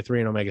into, omega-3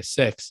 and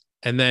omega-6.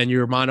 And then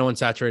your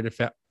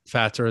monounsaturated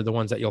fats are the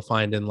ones that you'll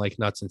find in like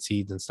nuts and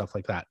seeds and stuff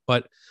like that.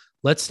 But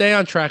let's stay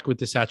on track with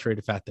the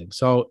saturated fat thing.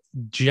 So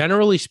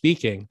generally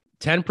speaking,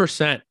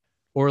 10%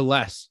 or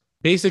less,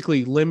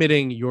 basically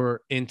limiting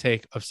your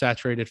intake of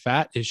saturated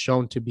fat, is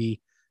shown to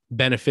be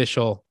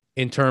beneficial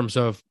in terms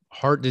of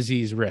heart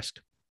disease risk.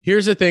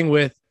 Here's the thing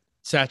with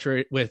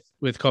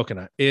with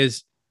coconut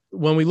is,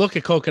 when we look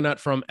at coconut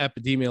from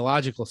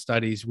epidemiological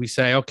studies, we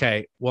say,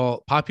 okay,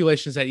 well,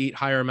 populations that eat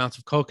higher amounts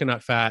of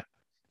coconut fat,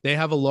 they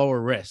have a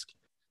lower risk.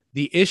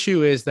 The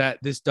issue is that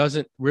this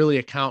doesn't really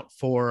account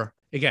for,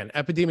 again,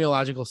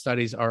 epidemiological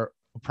studies are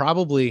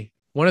probably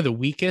one of the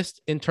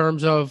weakest in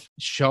terms of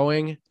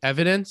showing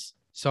evidence.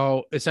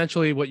 So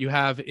essentially what you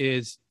have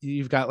is,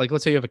 you've got, like,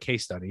 let's say you have a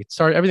case study.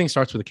 Everything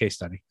starts with a case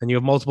study, and you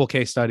have multiple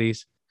case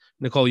studies.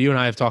 Nicole, you and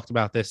I have talked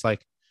about this.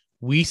 Like,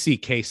 we see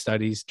case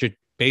studies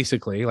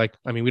basically, like,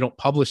 I mean, we don't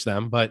publish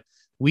them, but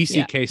we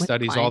see case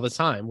studies clients all the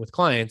time with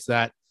clients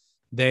that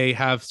they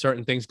have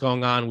certain things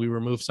going on. We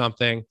remove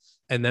something,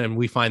 and then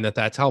we find that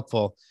that's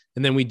helpful.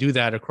 And then we do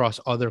that across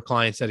other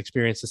clients that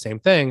experience the same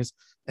things.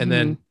 And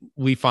then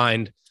we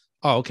find,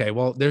 oh, okay,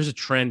 well, there's a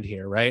trend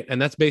here, right?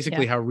 And that's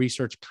basically how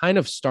research kind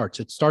of starts.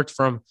 It starts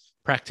from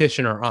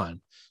practitioner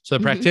on. So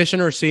the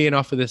practitioners see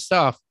enough of this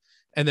stuff,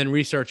 and then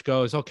research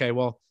goes, okay,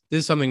 well, this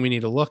is something we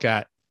need to look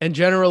at. And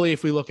generally,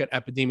 if we look at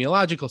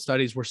epidemiological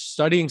studies, we're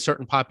studying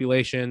certain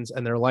populations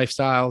and their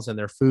lifestyles and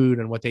their food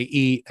and what they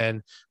eat.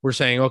 And we're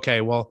saying, okay,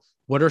 well,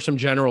 what are some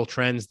general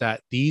trends that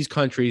these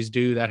countries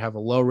do that have a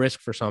low risk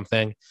for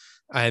something,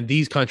 and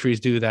these countries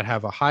do that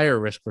have a higher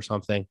risk for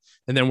something?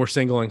 And then we're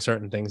singling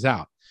certain things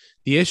out.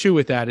 The issue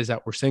with that is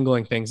that we're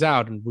singling things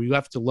out, and we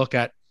have to look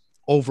at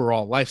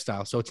overall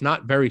lifestyle. So it's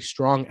not very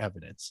strong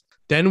evidence.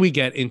 Then we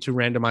get into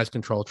randomized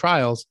controlled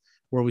trials,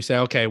 where we say,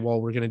 okay, well,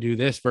 we're going to do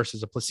this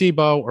versus a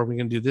placebo, or we're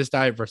going to do this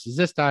diet versus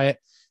this diet.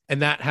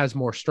 And that has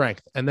more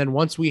strength. And then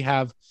once we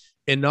have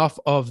enough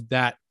of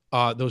that,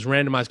 those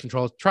randomized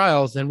controlled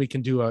trials, then we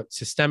can do a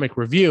systemic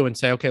review and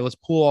say, okay, let's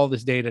pull all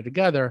this data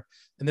together.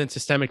 And then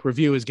systemic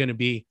review is going to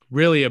be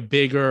really a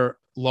bigger,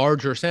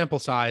 larger sample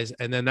size.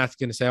 And then that's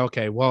going to say,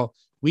 okay, well,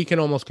 we can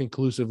almost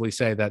conclusively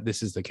say that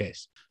this is the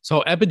case.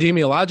 So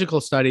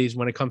epidemiological studies,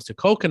 when it comes to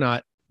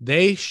coconut,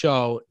 they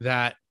show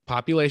that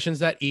populations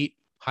that eat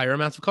higher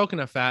amounts of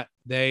coconut fat,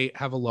 they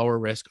have a lower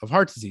risk of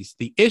heart disease.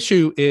 The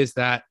issue is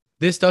that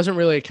this doesn't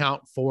really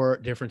account for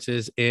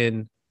differences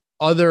in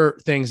other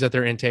things that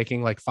they're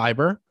intaking, like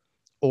fiber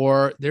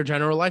or their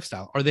general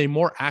lifestyle. Are they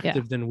more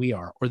active than we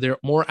are, or they're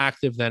more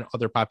active than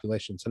other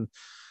populations? And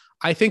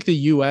I think the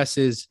US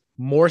is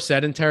more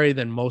sedentary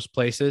than most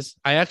places.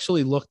 I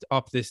actually looked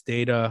up this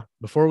data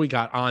before we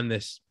got on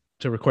this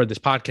to record this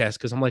podcast,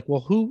 because I'm like,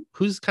 well,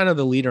 who's kind of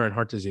the leader in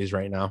heart disease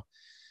right now?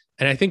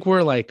 And I think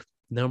we're like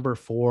number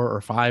 4 or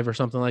 5 or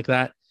something like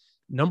that.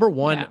 Number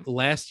 1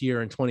 last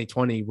year in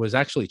 2020 was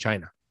actually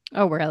China.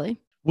 Oh,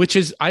 really? Which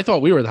is, I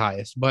thought we were the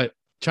highest, but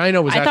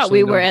China was. I thought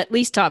we were at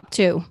least top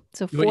 2.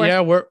 So 4.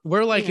 Yeah,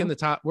 we're like in the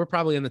top. We're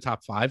probably in the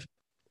top 5.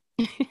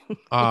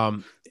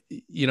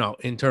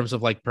 In terms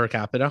of like per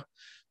capita.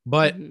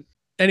 But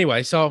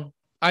anyway, so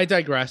I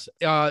digress.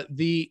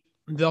 The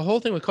whole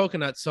thing with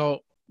coconut.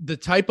 So the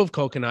type of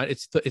coconut,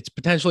 it's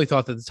potentially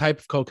thought that the type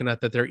of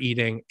coconut that they're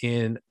eating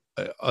in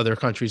other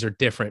countries are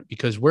different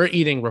because we're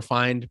eating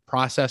refined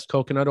processed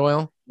coconut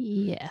oil.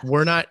 Yeah.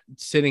 We're not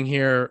sitting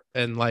here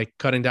and like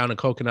cutting down a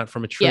coconut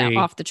from a tree,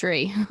 off the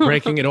tree,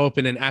 breaking it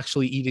open and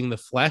actually eating the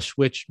flesh,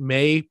 which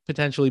may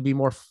potentially be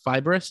more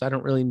fibrous. I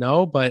don't really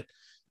know, but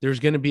there's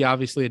going to be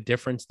obviously a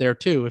difference there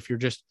too. If you're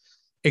just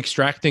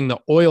extracting the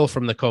oil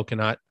from the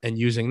coconut and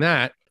using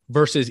that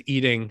versus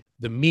eating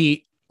the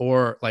meat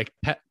or like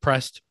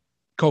pressed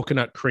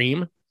coconut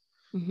cream,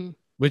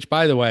 which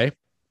by the way,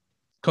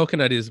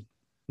 coconut is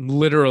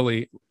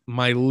literally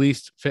my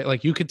least fit.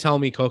 Like you could tell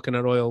me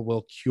coconut oil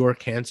will cure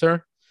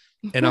cancer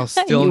and I'll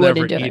still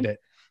never eat it.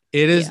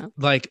 It is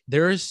like,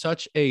 there is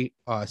such a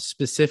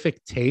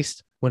specific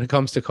taste when it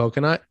comes to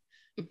coconut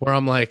where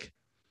I'm like,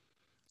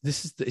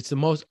 it's the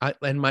most,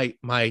 and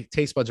my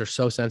taste buds are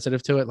so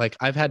sensitive to it. Like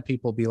I've had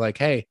people be like,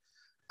 hey,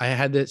 I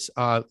had this,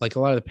 like a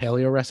lot of the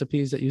paleo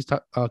recipes that use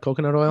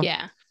coconut oil.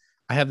 Yeah.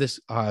 I have this,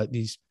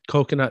 these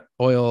coconut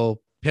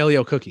oil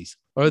paleo cookies.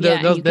 Or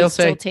they'll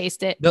say,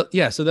 taste it.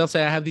 So they'll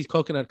say, I have these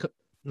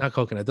not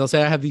coconut. They'll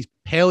say, I have these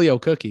paleo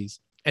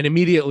cookies. And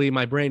immediately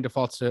my brain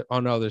defaults to,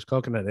 oh no, there's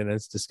coconut in it.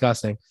 It's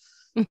disgusting.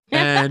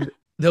 And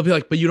they'll be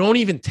like, but you don't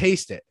even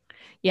taste it.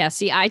 Yeah.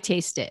 See, I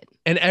taste it.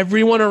 And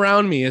everyone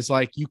around me is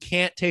like, you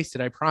can't taste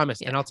it. I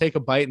promise. Yeah. And I'll take a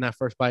bite. And that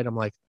first bite, I'm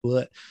like,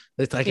 what?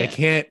 It's like, I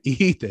can't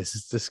eat this.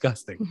 It's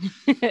disgusting.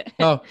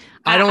 So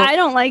I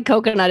don't like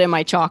coconut in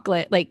my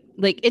chocolate. Like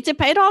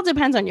it all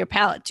depends on your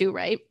palate too,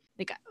 right?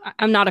 Like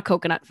I'm not a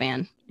coconut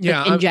fan.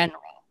 In general,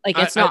 like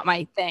it's not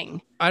my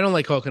thing. I don't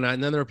like coconut.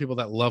 And then there are people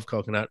that love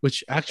coconut,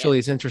 which actually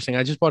is interesting.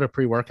 I just bought a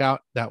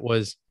pre-workout that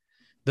was,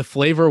 the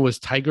flavor was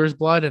tiger's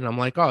blood. And I'm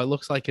like, oh, it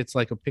looks like it's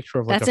like a picture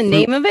of like that's the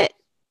name of it.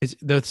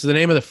 That's the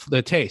name of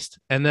the taste.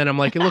 And then I'm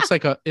like, it looks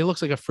like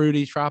a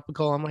fruity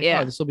tropical. I'm like,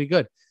 oh, this will be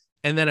good.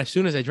 And then as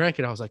soon as I drank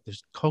it, I was like,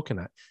 there's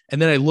coconut.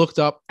 And then I looked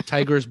up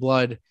tiger's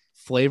blood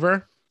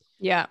flavor.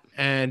 Yeah.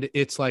 And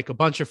it's like a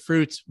bunch of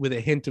fruits with a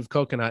hint of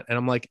coconut. And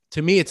I'm like,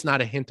 to me, it's not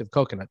a hint of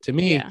coconut. To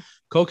me,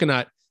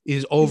 coconut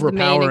is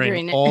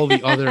overpowering all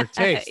the other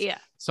tastes.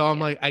 So I'm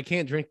like, I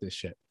can't drink this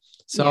shit.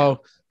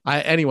 So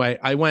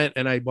I went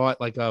and I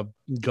bought like a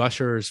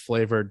Gushers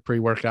flavored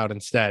pre-workout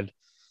instead.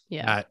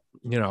 Yeah.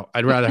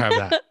 I'd rather have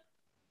that.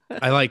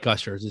 I like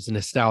Gushers. It's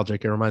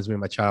nostalgic. It reminds me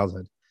of my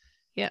childhood.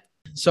 Yeah.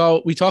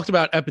 So we talked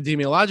about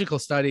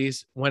epidemiological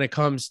studies when it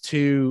comes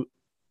to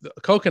the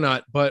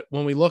coconut, but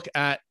when we look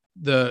at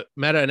the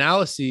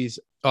meta-analyses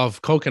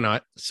of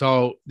coconut,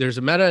 so there's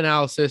a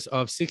meta-analysis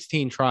of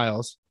 16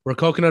 trials where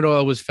coconut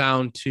oil was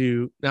found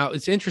to, now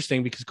it's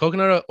interesting because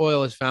coconut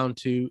oil is found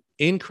to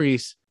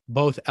increase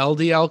both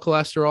LDL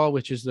cholesterol,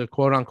 which is the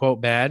quote unquote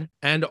bad,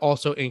 and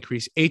also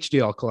increase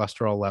HDL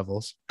cholesterol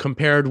levels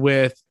compared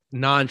with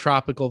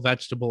non-tropical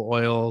vegetable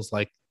oils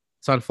like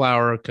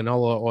sunflower,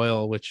 canola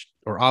oil,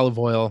 or olive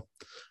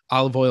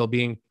oil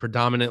being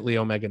predominantly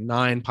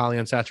omega-9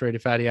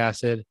 polyunsaturated fatty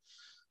acid,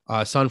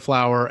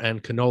 sunflower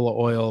and canola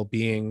oil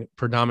being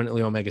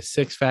predominantly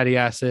omega-6 fatty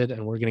acid.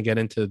 And we're going to get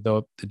into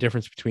the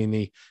difference between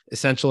the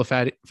essential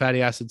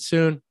fatty acids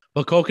soon.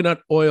 But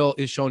coconut oil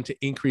is shown to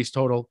increase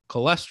total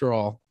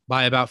cholesterol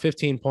by about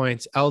 15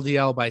 points,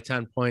 LDL by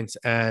 10 points,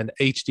 and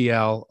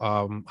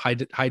HDL,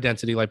 high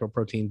density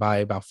lipoprotein, by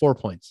about 4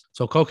 points.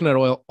 So coconut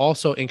oil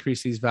also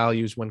increased these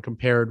values when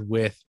compared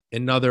with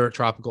another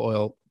tropical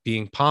oil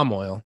being palm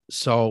oil.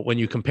 So when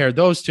you compare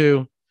those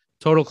two,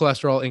 total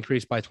cholesterol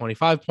increased by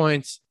 25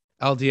 points,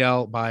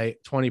 LDL by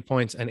 20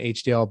 points, and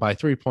HDL by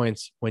 3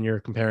 points when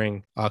you're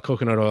comparing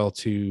coconut oil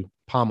to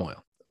palm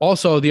oil.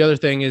 Also, the other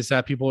thing is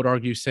that people would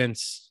argue,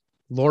 since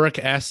lauric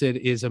acid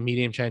is a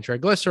medium chain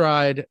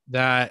triglyceride,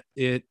 that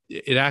it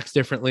acts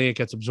differently. It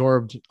gets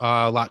absorbed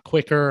a lot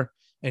quicker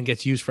and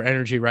gets used for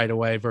energy right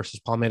away versus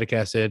palmitic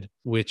acid,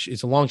 which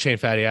is a long chain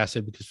fatty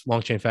acid, because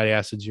long chain fatty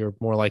acids you're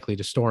more likely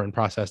to store and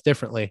process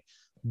differently.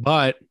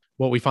 But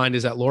what we find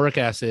is that lauric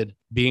acid,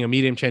 being a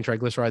medium chain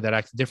triglyceride that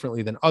acts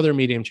differently than other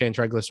medium chain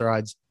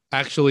triglycerides,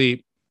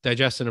 actually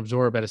digest and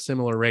absorb at a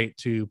similar rate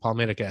to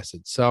palmitic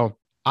acid. So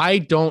I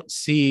don't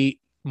see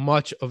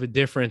much of a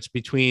difference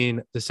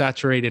between the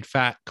saturated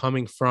fat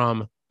coming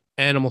from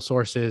animal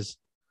sources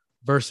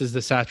versus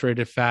the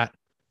saturated fat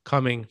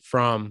coming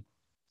from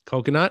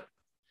coconut.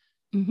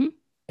 Mm-hmm.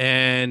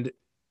 And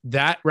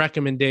that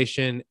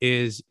recommendation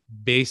is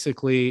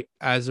basically,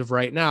 as of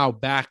right now,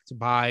 backed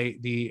by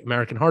the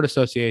American Heart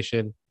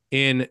Association.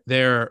 In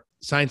their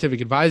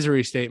scientific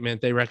advisory statement,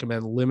 they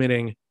recommend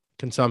limiting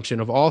consumption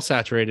of all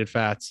saturated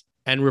fats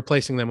and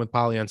replacing them with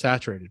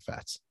polyunsaturated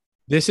fats.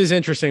 This is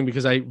interesting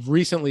because I've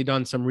recently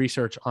done some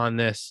research on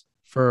this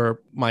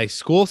for my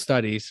school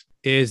studies,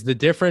 is the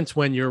difference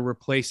when you're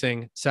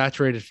replacing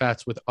saturated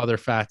fats with other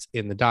fats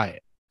in the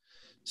diet.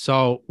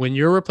 So when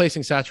you're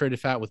replacing saturated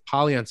fat with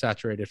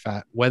polyunsaturated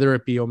fat, whether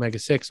it be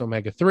omega-6,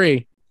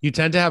 omega-3, you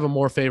tend to have a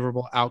more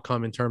favorable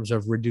outcome in terms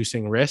of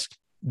reducing risk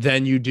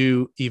than you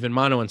do even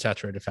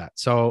monounsaturated fat.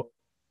 So,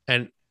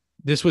 and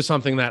this was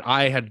something that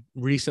I had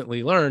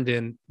recently learned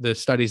in the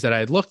studies that I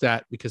had looked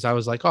at, because I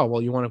was like, oh,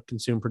 well, you want to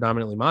consume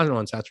predominantly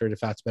monounsaturated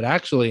fats, but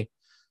actually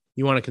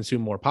you want to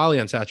consume more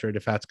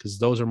polyunsaturated fats because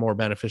those are more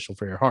beneficial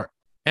for your heart.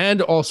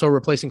 And also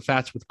replacing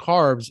fats with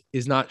carbs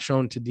is not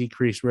shown to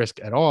decrease risk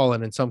at all.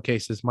 And in some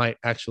cases might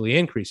actually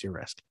increase your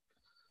risk.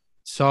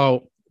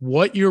 So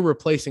what you're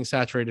replacing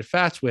saturated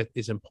fats with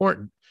is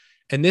important.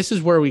 And this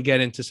is where we get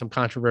into some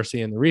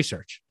controversy in the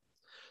research.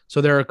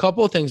 So there are a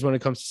couple of things when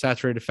it comes to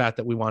saturated fat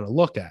that we want to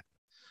look at.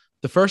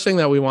 The first thing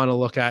that we want to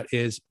look at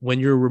is when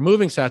you're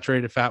removing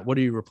saturated fat, what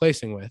are you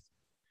replacing with?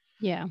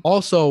 Yeah.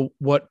 Also,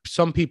 what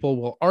some people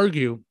will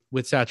argue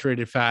with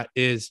saturated fat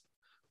is,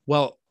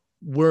 well,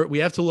 we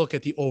have to look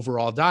at the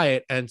overall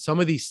diet. And some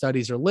of these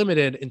studies are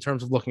limited in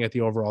terms of looking at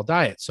the overall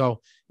diet.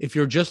 So if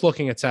you're just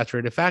looking at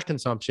saturated fat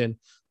consumption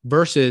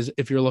versus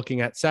if you're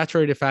looking at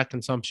saturated fat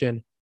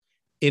consumption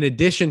in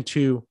addition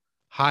to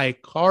high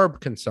carb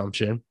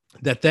consumption,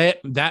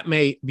 that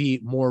may be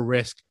more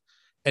risk.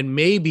 And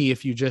maybe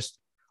if you just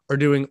are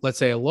doing, let's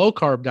say, a low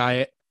carb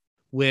diet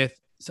with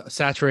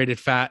saturated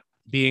fat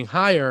being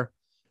higher,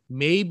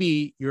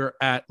 maybe you're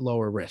at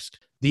lower risk.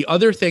 The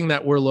other thing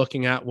that we're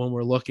looking at when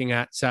we're looking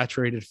at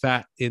saturated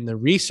fat in the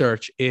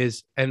research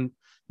is, and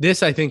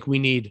this I think we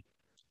need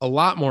a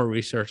lot more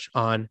research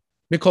on.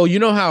 Nicole, you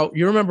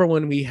remember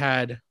when we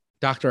had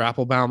Dr.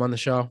 Applebaum on the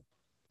show?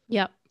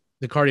 Yep.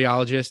 The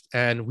cardiologist,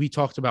 and we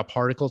talked about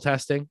particle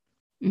testing.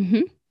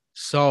 Mm-hmm.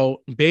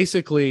 So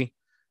basically,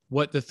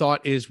 what the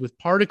thought is with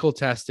particle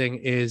testing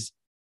is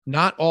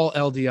not all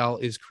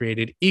LDL is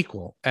created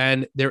equal.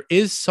 And there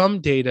is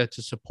some data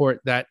to support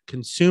that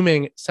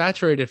consuming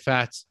saturated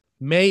fats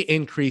may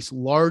increase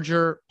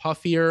larger,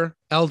 puffier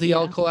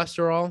LDL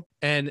cholesterol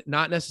and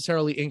not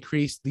necessarily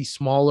increase the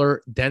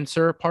smaller,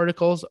 denser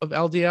particles of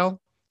LDL.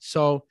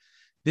 So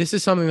this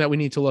is something that we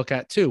need to look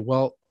at too.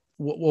 Well,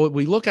 what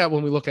we look at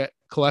when we look at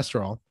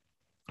cholesterol,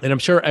 and I'm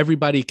sure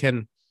everybody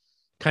can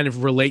kind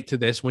of relate to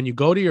this. When you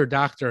go to your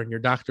doctor and your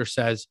doctor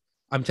says,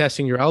 I'm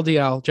testing your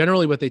LDL,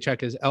 generally what they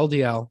check is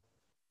LDL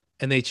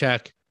and they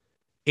check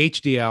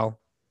HDL.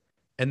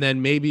 And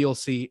then maybe you'll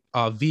see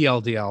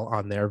VLDL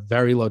on there,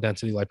 very low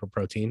density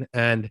lipoprotein.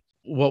 And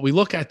what we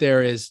look at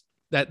there is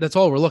that's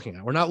all we're looking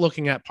at. We're not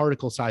looking at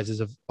particle sizes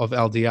of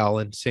LDL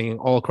and seeing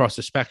all across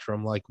the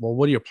spectrum, like, well,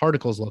 what do your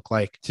particles look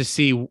like to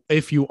see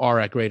if you are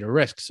at greater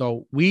risk?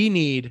 So we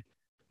need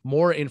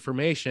more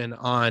information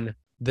on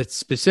the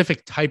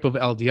specific type of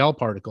LDL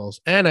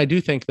particles. And I do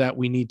think that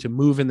we need to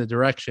move in the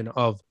direction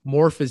of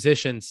more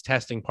physicians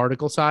testing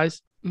particle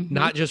size,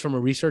 not just from a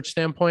research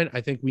standpoint.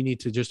 I think we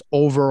need to just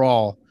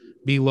overall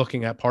be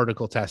looking at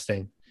particle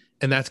testing,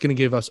 and that's going to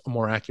give us a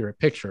more accurate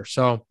picture.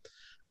 So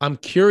I'm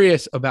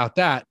curious about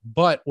that.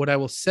 But what I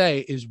will say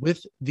is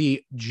with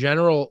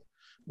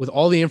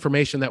all the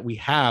information that we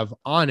have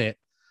on it,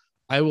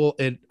 I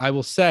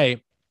will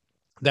say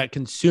that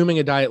consuming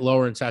a diet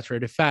lower in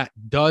saturated fat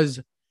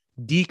does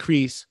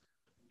decrease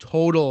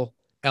total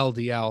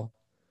LDL.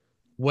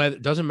 Whether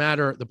it doesn't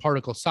matter the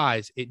particle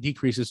size, it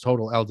decreases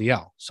total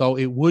LDL. So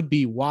it would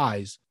be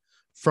wise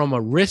from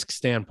a risk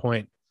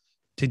standpoint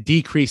to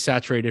decrease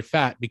saturated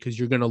fat because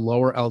you're going to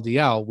lower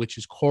LDL, which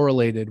is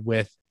correlated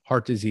with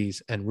heart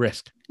disease and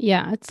risk.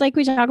 Yeah. It's like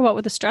we talk about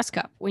with the stress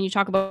cup. When you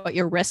talk about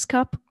your risk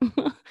cup,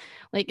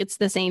 like it's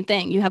the same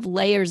thing. You have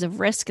layers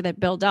of risk that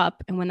build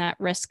up. And when that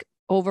risk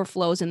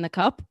overflows in the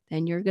cup,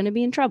 then you're going to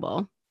be in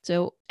trouble.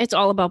 So it's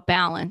all about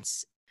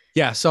balance.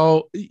 Yeah.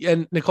 So,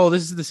 and Nicole,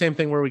 this is the same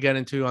thing where we get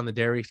into on the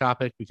dairy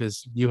topic,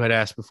 because you had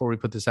asked before we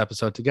put this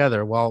episode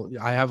together. Well,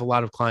 I have a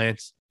lot of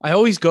clients. I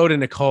always go to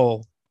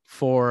Nicole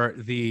for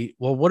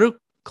what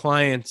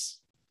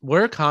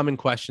are common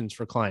questions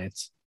for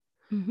clients?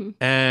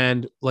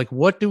 And like,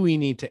 what do we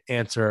need to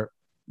answer?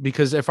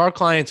 Because if our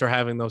clients are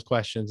having those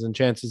questions, and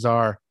chances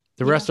are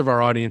the rest of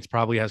our audience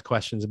probably has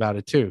questions about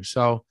it too.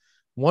 So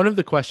one of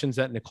the questions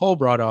that Nicole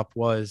brought up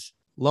was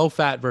low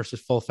fat versus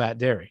full fat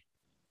dairy.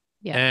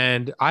 Yeah.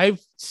 And I've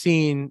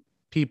seen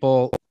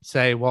people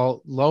say,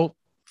 well,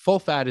 full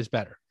fat is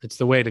better. It's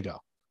the way to go.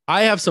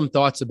 I have some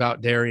thoughts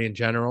about dairy in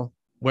general,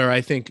 where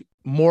I think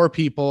more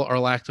people are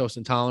lactose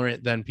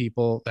intolerant than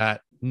people that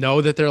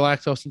know that they're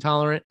lactose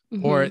intolerant,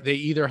 or they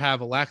either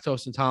have a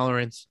lactose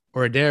intolerance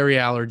or a dairy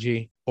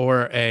allergy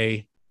or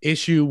a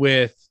issue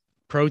with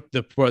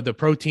the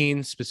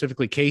proteins,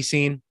 specifically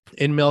casein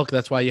in milk.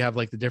 That's why you have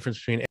like the difference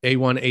between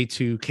A1,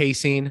 A2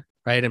 casein,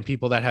 right? And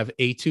people that have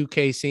A2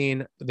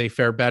 casein, they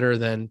fare better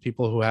than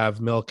people who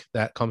have milk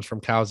that comes from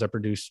cows that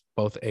produce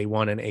both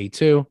A1 and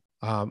A2.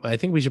 I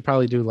think we should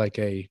probably do like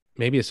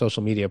maybe a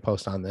social media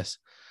post on this.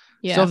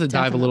 Yeah, still have to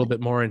dive a little bit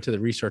more into the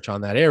research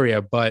on that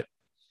area, but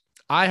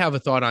I have a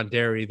thought on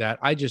dairy that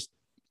I just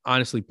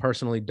honestly,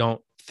 personally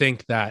don't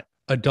think that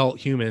adult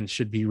humans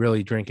should be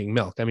really drinking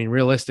milk. I mean,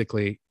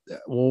 realistically,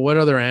 what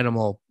other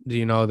animal do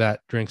you know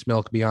that drinks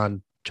milk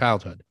beyond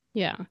childhood?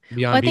 Yeah.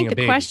 Beyond I being think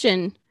the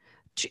question,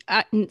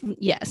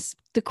 yes,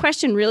 the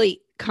question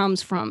really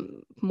comes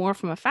more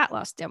from a fat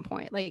loss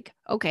standpoint. Like,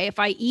 okay, if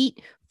I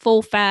eat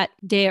full fat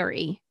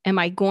dairy, am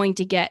I going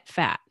to get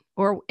fat?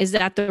 Or is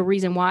that the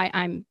reason why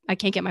I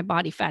can't get my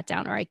body fat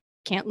down, or I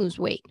can't lose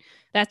weight?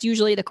 That's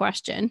usually the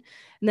question.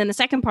 And then the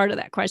second part of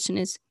that question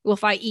is, well,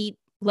 if I eat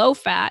low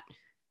fat,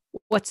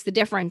 what's the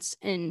difference?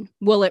 And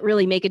will it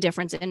really make a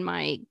difference in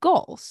my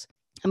goals?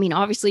 I mean,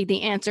 obviously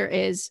the answer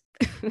is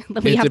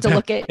we have to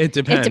look at it.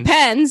 Depends. It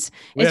depends.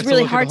 It's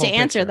really hard to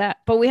answer that,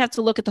 but we have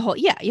to look at the whole.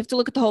 Yeah, you have to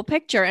look at the whole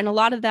picture. And a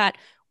lot of that,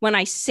 when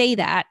I say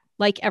that,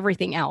 like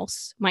everything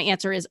else, my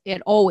answer is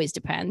it always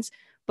depends.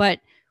 But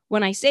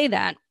when I say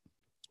that,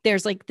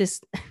 there's like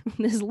this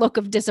look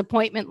of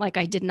disappointment, like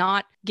I did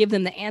not give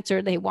them the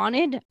answer they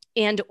wanted,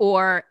 and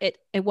or it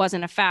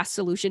wasn't a fast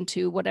solution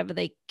to whatever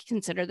they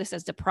consider this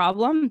as the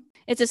problem.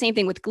 It's the same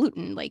thing with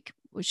gluten. Like,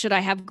 should I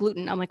have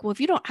gluten? I'm like, well, if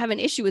you don't have an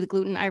issue with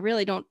gluten, I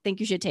really don't think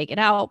you should take it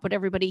out. But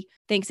everybody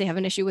thinks they have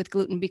an issue with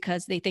gluten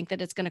because they think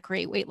that it's going to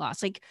create weight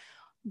loss. Like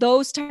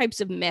those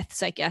types of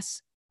myths, I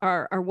guess,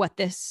 are what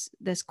this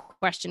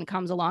question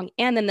comes along.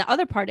 And then the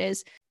other part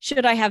is,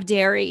 should I have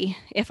dairy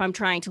if I'm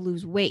trying to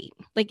lose weight?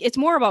 Like it's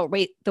more about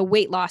the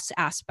weight loss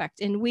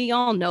aspect. And we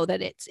all know that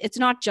it's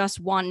not just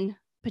one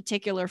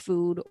particular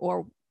food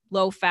or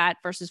low fat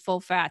versus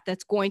full fat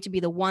that's going to be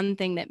the one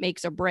thing that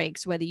makes or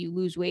breaks whether you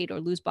lose weight or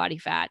lose body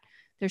fat.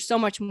 There's so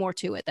much more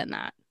to it than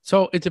that.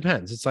 So it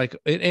depends. It's like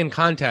in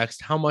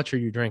context, how much are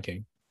you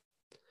drinking?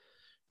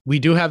 We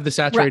do have the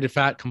saturated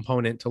fat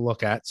component to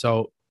look at.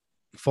 So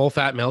full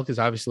fat milk is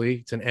obviously,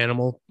 it's an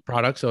animal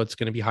product. So it's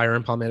going to be higher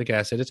in palmitic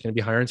acid. It's going to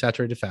be higher in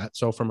saturated fat.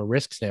 So from a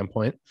risk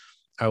standpoint,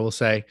 I will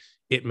say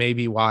it may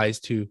be wise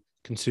to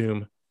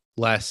consume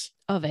less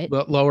of it,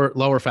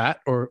 lower fat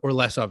or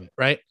less of it.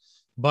 Right.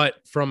 But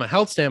from a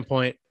health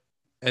standpoint,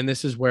 and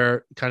this is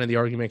where kind of the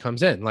argument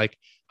comes in, like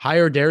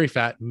higher dairy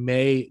fat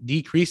may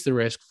decrease the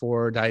risk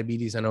for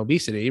diabetes and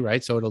obesity,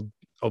 right? So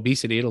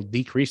it'll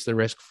decrease the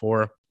risk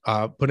for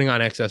putting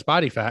on excess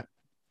body fat.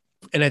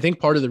 And I think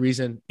part of the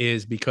reason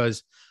is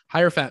because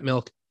higher fat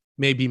milk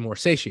may be more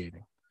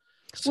satiating.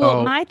 So,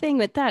 well, my thing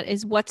with that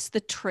is, what's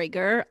the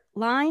trigger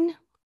line,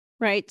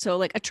 right? So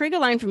like a trigger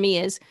line for me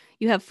is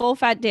you have full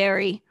fat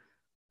dairy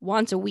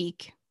once a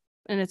week,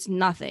 and it's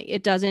nothing.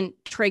 It doesn't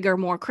trigger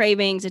more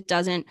cravings. It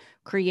doesn't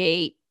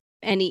create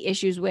any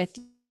issues with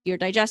your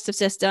digestive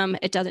system.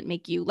 It doesn't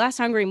make you less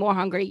hungry, more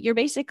hungry. You're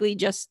basically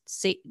just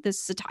the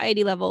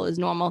satiety level is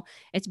normal.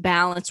 It's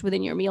balanced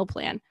within your meal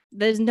plan.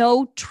 There's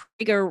no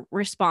trigger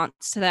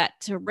response to that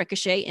to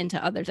ricochet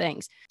into other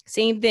things.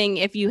 Same thing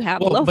if you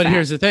have low but fat.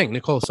 Here's the thing,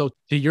 Nicole. So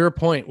to your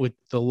point with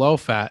the low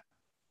fat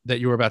that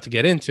you were about to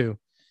get into,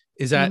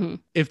 is that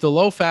if the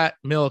low fat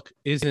milk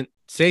isn't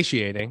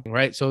satiating,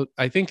 right? So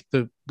I think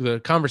the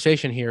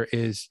conversation here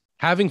is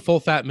having full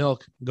fat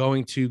milk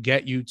going to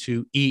get you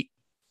to eat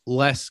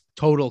less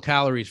total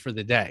calories for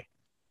the day.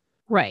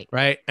 Right.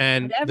 Right.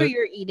 And whatever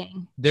you're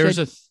eating, there's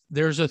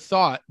a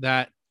thought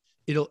that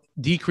it'll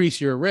decrease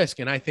your risk.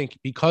 And I think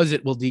because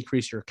it will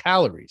decrease your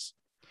calories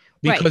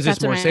because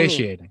it's more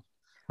satiating.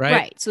 Right.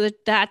 Right. So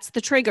that's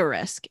the trigger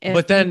risk.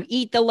 But then you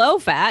eat the low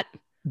fat.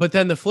 But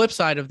then the flip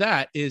side of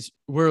that is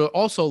we're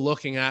also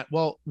looking at,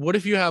 well, what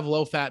if you have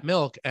low fat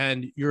milk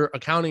and you're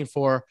accounting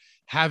for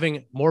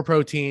having more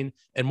protein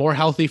and more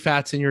healthy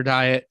fats in your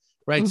diet,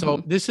 right?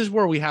 So this is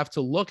where we have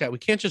to look at, we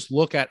can't just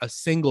look at a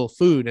single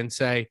food and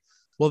say,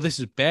 well, this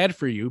is bad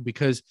for you,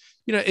 because,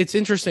 you know, it's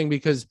interesting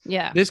because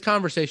this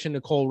conversation,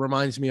 Nicole,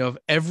 reminds me of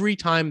every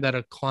time that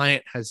a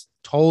client has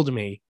told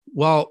me,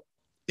 well,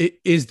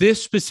 is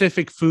this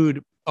specific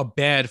food a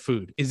bad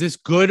food? Is this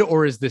good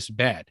or is this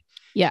bad?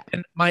 Yeah.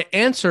 And my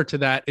answer to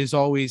that is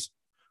always,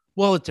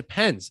 well, it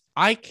depends.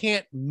 I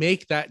can't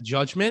make that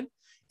judgment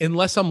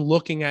unless I'm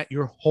looking at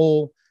your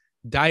whole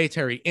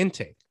dietary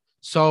intake.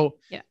 So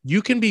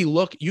you can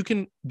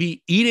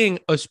be eating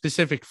a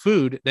specific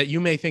food that you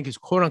may think is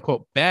quote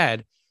unquote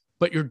bad,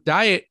 but your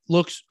diet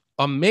looks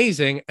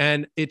amazing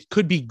and it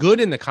could be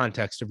good in the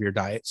context of your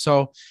diet.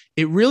 So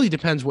it really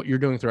depends what you're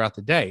doing throughout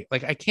the day.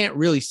 Like I can't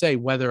really say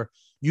whether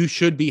you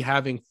should be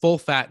having full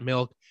fat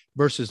milk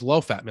versus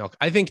low fat milk.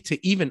 I think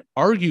to even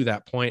argue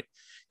that point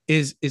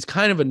is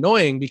kind of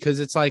annoying,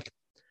 because it's like,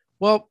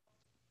 well,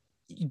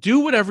 do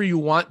whatever you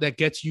want that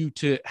gets you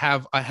to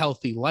have a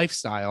healthy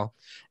lifestyle.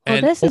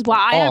 Well, this is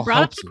why I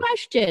brought up the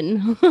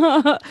question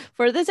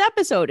for this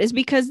episode, is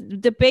because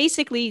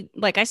basically,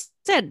 like I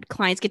said,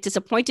 clients get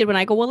disappointed when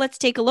I go, well, let's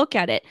take a look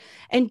at it.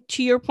 And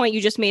to your point,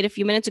 you just made a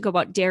few minutes ago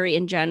about dairy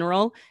in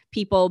general,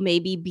 people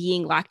maybe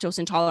being lactose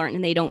intolerant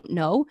and they don't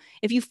know.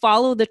 If you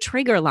follow the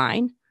trigger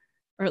line,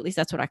 or at least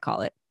that's what I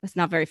call it. It's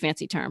not a very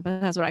fancy term,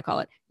 but that's what I call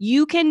it.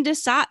 You can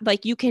decide,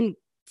 like you can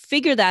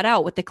figure that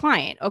out with the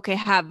client. Okay,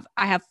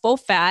 I have full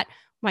fat.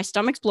 My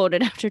stomach's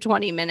bloated after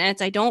 20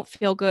 minutes. I don't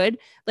feel good.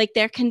 Like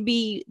there can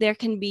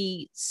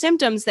be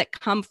symptoms that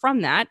come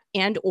from that,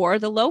 and or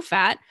the low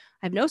fat.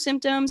 I have no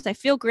symptoms. I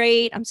feel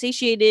great. I'm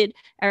satiated.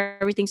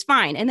 Everything's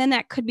fine. And then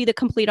that could be the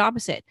complete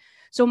opposite.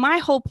 So my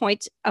whole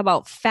point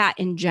about fat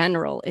in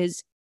general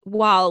is,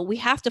 while we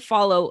have to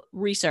follow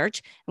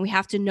research and we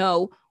have to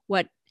know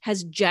what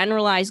has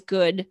generalized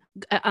good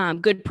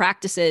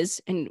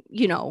practices, and,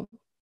 you know,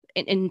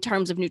 in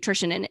terms of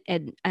nutrition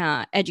and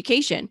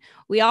education,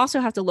 we also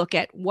have to look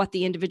at what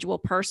the individual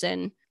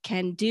person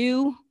can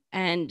do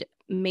and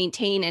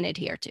maintain and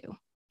adhere to,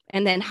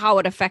 and then how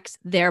it affects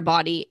their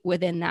body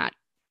within that.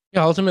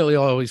 Yeah, ultimately, it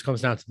always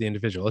comes down to the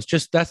individual. It's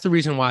just, that's the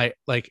reason why,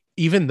 like,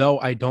 even though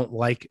I don't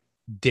like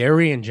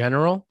dairy in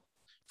general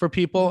for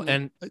people,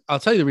 and I'll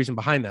tell you the reason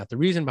behind that. The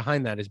reason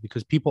behind that is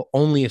because people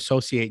only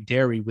associate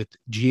dairy with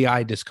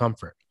GI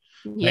discomfort,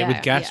 right? With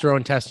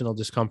gastrointestinal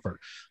discomfort.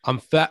 I'm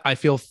fat. I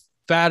feel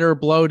fatter,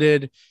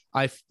 bloated.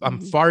 I'm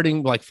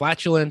farting, like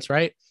flatulence,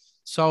 right?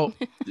 So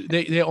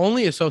they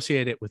only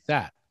associate it with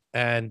that.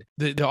 And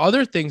the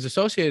other things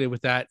associated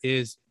with that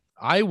is,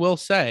 I will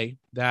say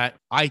that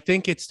I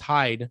think it's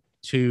tied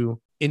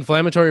to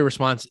inflammatory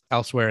response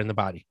elsewhere in the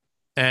body.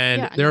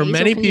 And there are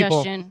many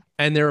people,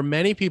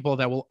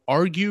 that will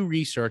argue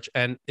research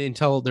and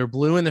until they're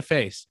blue in the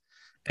face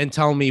and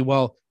tell me,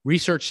 well,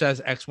 research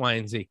says X, Y,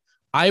 and Z.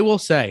 I will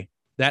say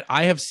that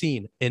I have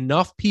seen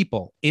enough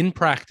people in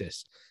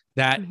practice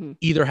that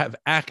either have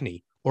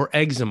acne or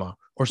eczema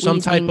or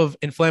some type of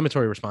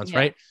inflammatory response,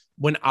 right?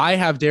 When I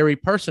have dairy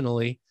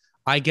personally,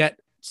 I get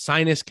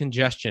sinus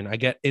congestion. I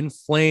get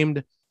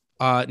inflamed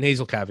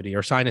nasal cavity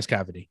or sinus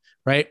cavity,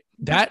 right?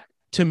 That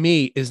to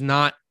me is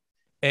not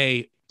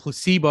a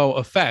placebo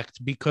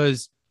effect,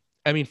 because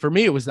I mean, for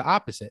me, it was the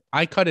opposite.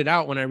 I cut it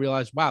out when I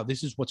realized, wow,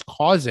 this is what's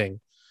causing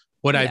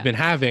what I've been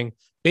having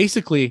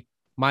basically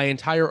my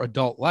entire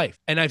adult life.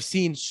 And I've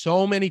seen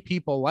so many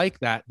people like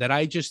that, that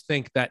I just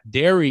think that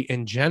dairy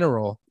in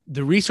general,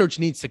 the research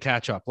needs to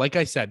catch up. Like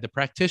I said, the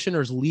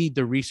practitioners lead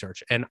the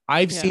research, and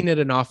I've seen it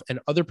enough. And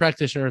other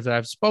practitioners that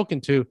I've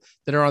spoken to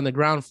that are on the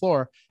ground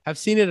floor have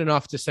seen it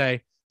enough to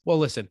say, well,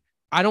 listen,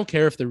 I don't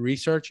care if the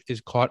research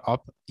is caught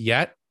up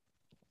yet.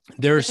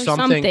 There's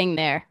something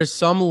there. There's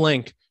some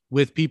link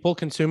with people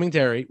consuming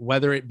dairy,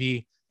 whether it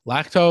be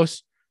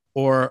lactose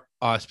or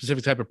a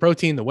specific type of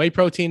protein, the whey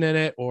protein in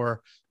it,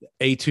 or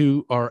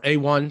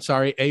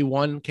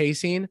A1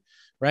 casein,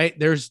 right?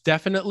 There's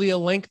definitely a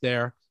link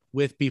there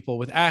with people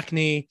with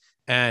acne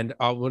and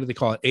what do they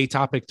call it?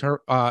 Atopic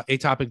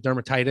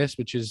dermatitis,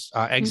 which is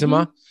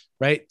eczema,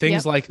 right?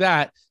 Things like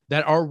that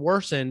are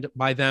worsened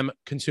by them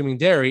consuming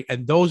dairy.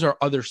 And those are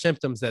other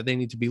symptoms that they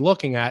need to be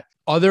looking at,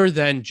 other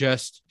than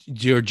just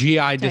your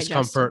GI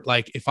discomfort.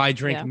 Like if I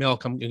drink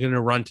milk, I'm going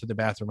to run to the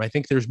bathroom. I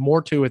think there's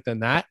more to it than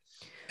that.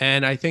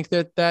 And I think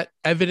that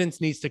evidence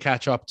needs to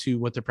catch up to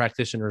what the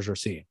practitioners are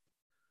seeing.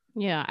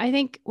 Yeah, I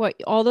think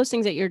all those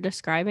things that you're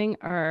describing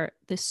are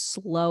the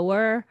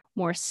slower,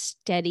 more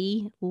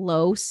steady,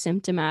 low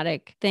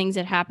symptomatic things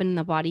that happen in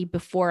the body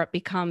before it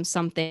becomes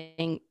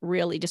something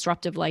really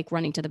disruptive, like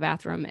running to the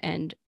bathroom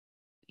and,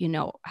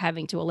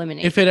 having to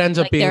eliminate. If it ends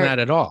up being that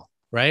at all,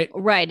 right?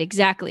 Right,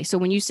 exactly. So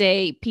when you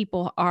say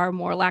people are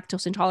more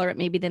lactose intolerant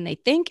maybe than they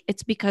think,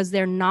 it's because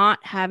they're not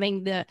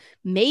having the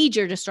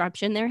major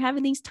disruption. They're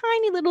having these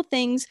tiny little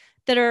things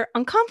that are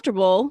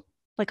uncomfortable,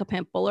 like a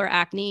pimple or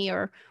acne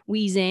or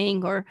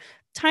wheezing or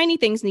tiny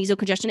things, nasal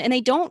congestion. And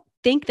they don't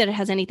think that it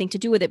has anything to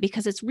do with it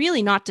because it's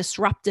really not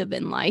disruptive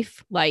in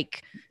life,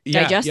 like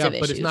digestive issues.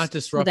 But it's not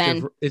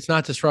disruptive. It's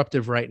not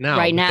disruptive right now.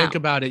 Think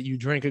about it. You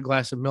drink a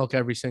glass of milk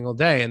every single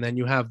day, and then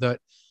you have the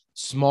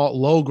small,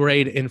 low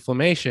grade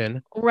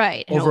inflammation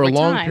over a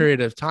long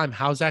period of time.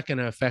 How's that going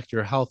to affect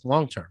your health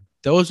long term?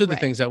 Those are the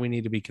things that we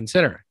need to be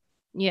considering.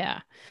 Yeah.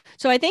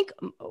 So I think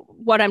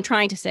what I'm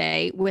trying to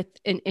say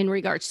in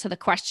regards to the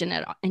question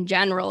in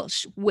general,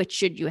 which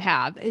should you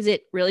have, is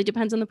it really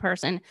depends on the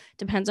person,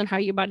 depends on how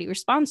your body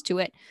responds to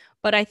it.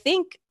 But I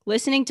think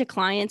listening to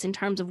clients in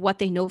terms of what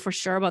they know for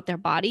sure about their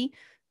body,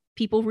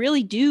 people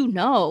really do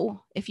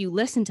know if you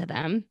listen to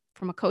them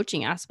from a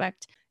coaching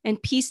aspect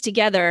and piece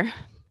together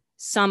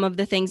some of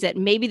the things that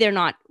maybe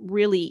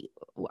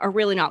are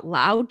really not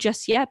loud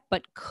just yet,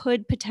 but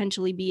could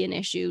potentially be an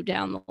issue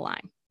down the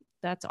line.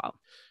 That's all.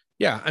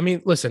 Yeah. I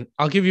mean, listen,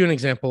 I'll give you an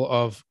example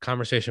of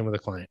conversation with a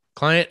client.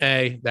 Client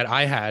A that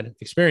I had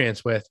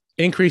experience with,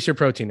 increase your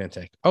protein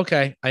intake.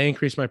 Okay. I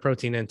increased my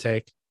protein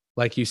intake.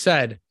 Like you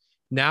said,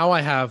 now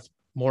I have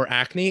more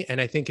acne and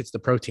I think it's the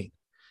protein.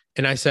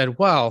 And I said,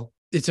 well,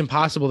 it's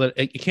impossible that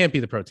it can't be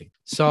the protein.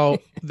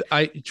 So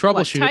I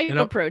troubleshoot. What type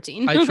of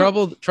protein? I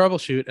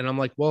troubleshoot and I'm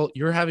like, well,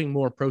 you're having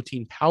more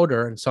protein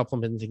powder and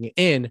supplementing it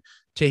in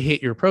to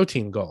hit your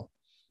protein goal.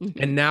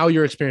 Mm-hmm. And now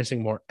you're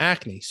experiencing more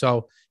acne.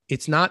 So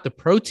it's not the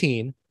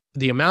protein,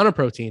 the amount of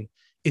protein,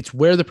 it's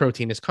where the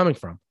protein is coming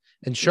from.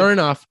 And sure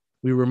enough,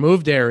 we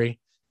remove dairy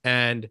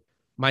and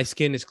my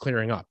skin is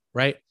clearing up,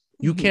 right?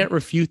 You can't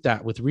refute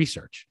that with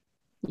research.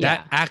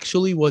 That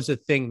actually was a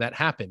thing that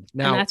happened.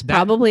 Now, and that's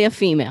probably a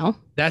female.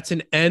 That's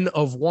an N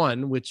of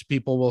one, which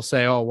people will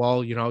say, oh,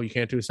 well, you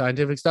can't do a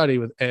scientific study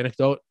with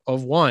anecdote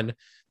of one.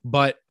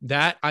 But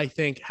that, I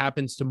think,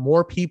 happens to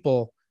more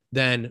people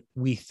than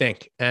we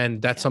think.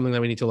 And that's something that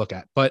we need to look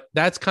at. But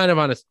that's kind of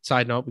on a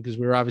side note because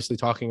we were obviously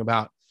talking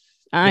about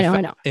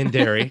I know. in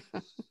dairy.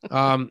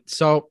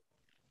 So,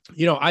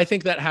 I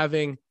think that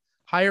having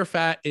higher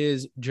fat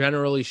is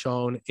generally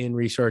shown in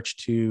research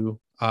to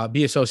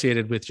be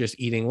associated with just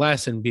eating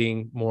less and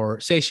being more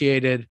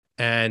satiated.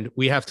 And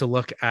we have to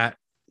look at,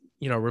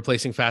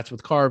 replacing fats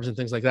with carbs and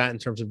things like that in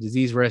terms of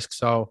disease risk.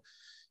 So,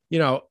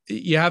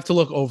 you have to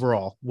look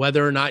overall,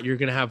 whether or not you're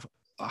going to have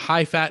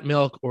high fat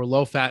milk or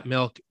low fat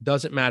milk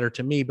doesn't matter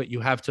to me, but you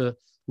have to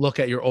look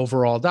at your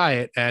overall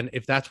diet. And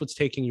if that's what's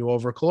taking you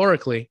over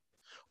calorically,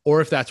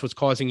 or if that's what's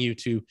causing you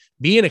to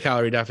be in a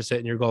calorie deficit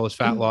and your goal is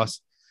fat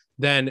loss,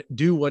 then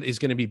do what is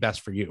going to be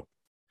best for you.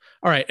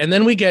 All right. And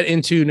then we get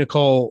into,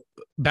 Nicole,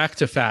 back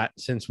to fat,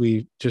 since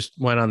we just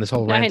went on this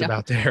whole rant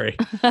about dairy.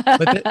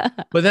 But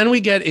then we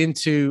get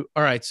into,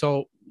 all right,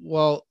 so,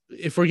 well,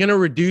 if we're going to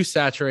reduce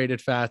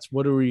saturated fats,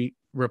 what do we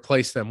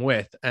replace them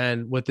with?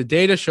 And what the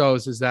data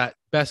shows is that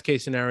best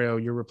case scenario,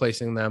 you're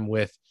replacing them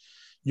with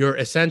your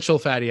essential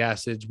fatty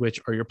acids, which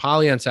are your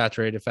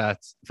polyunsaturated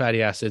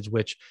fatty acids,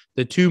 which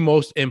the two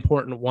most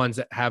important ones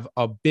that have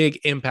a big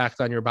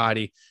impact on your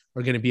body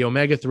are going to be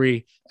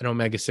omega-3 and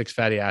omega-6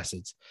 fatty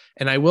acids.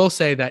 And I will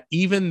say that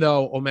even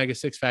though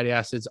omega-6 fatty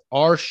acids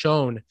are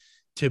shown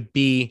to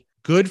be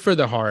good for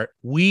the heart,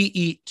 we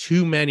eat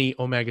too many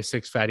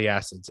omega-6 fatty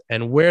acids.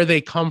 And where they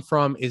come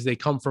from is they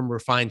come from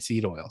refined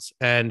seed oils.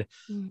 And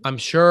I'm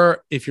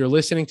sure if you're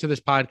listening to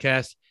this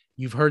podcast,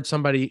 you've heard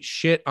somebody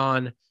shit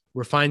on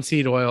refined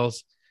seed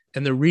oils.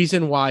 And the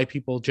reason why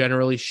people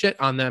generally shit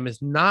on them is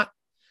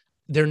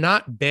they're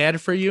not bad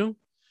for you,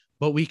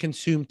 but we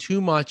consume too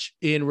much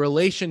in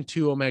relation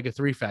to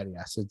omega-3 fatty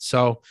acids.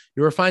 So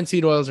your refined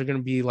seed oils are going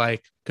to be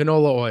like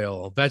canola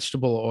oil,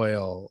 vegetable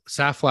oil,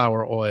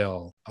 safflower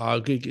oil,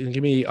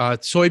 give me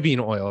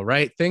soybean oil,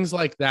 right? Things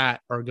like that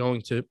are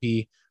going to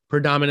be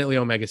predominantly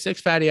omega-6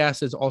 fatty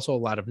acids. Also, a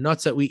lot of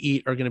nuts that we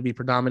eat are going to be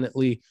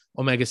predominantly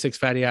omega-6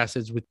 fatty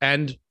acids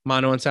and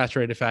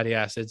monounsaturated fatty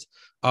acids,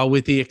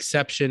 with the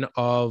exception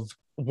of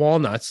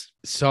walnuts.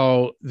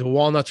 So the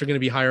walnuts are going to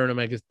be higher in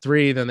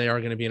omega-3 than they are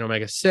going to be in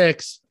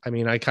omega-6. I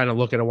mean, I kind of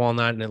look at a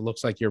walnut and it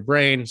looks like your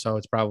brain, so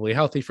it's probably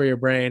healthy for your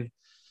brain.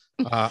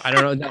 I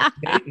don't know.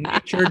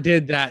 Nature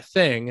did that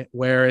thing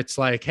where it's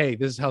like, hey,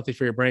 this is healthy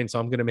for your brain, so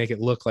I'm going to make it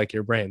look like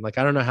your brain. Like,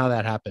 I don't know how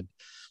that happened.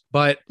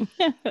 But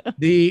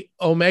the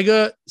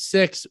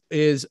omega-6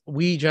 is,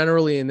 we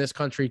generally in this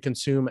country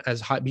consume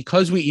as high,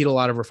 because we eat a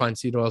lot of refined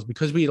seed oils,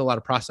 because we eat a lot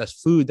of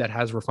processed food that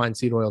has refined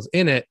seed oils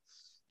in it.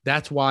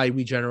 That's why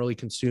we generally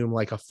consume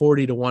like a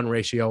 40-to-1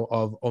 ratio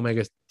of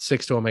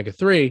omega-6 to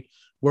omega-3,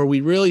 where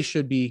we really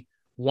should be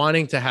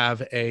wanting to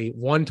have a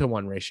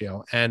 1-to-1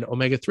 ratio. And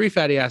omega-3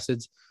 fatty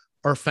acids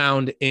are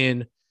found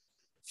in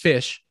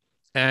fish.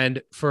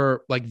 And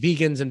for like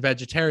vegans and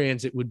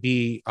vegetarians, it would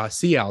be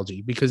sea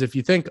algae, because if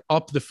you think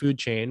up the food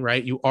chain,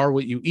 right, you are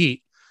what you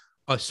eat.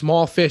 A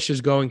small fish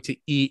is going to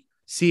eat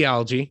sea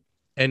algae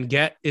and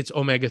get its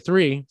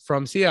omega-3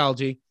 from sea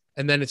algae,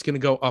 and then it's going to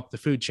go up the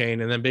food chain,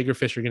 and then bigger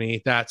fish are going to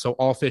eat that. So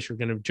all fish are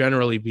going to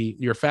generally be,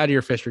 your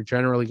fattier fish are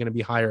generally going to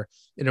be higher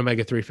in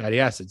omega-3 fatty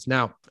acids.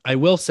 Now, I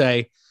will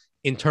say,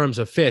 in terms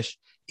of fish,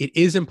 it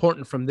is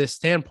important from this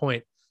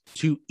standpoint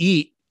to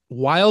eat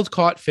wild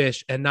caught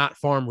fish and not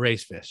farm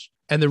raised fish.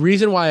 And the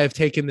reason why I've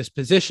taken this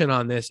position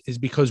on this is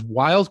because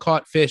wild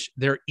caught fish,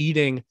 they're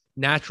eating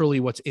naturally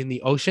what's in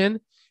the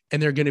ocean,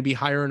 and they're going to be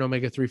higher in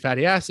omega-3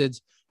 fatty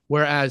acids.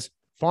 Whereas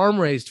farm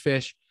raised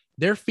fish,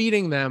 they're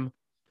feeding them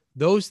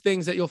those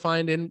things that you'll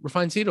find in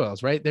refined seed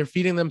oils, right? They're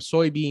feeding them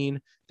soybean,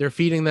 they're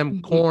feeding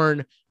them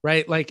corn,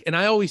 right? Like, and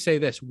I always say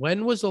this,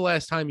 when was the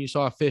last time you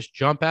saw a fish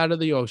jump out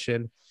of the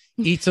ocean,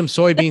 eat some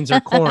soybeans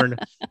or corn,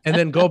 and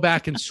then go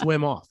back and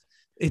swim off?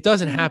 It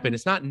doesn't happen.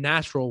 It's not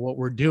natural what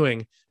we're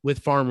doing with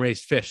farm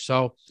raised fish.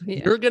 So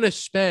you're going to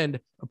spend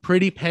a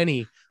pretty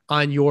penny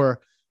on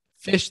your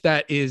fish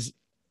that is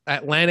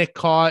Atlantic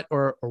caught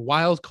or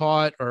wild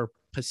caught or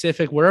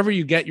Pacific, wherever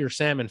you get your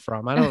salmon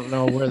from. I don't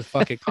know where the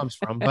fuck it comes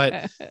from,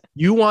 but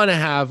you want to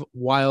have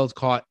wild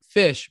caught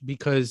fish,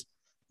 because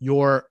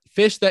your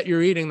fish that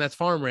you're eating that's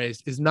farm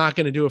raised is not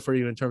going to do it for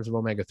you in terms of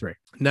omega-3.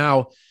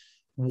 Now,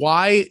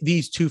 why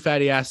these two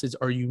fatty acids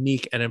are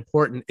unique and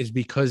important is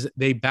because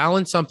they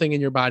balance something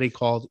in your body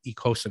called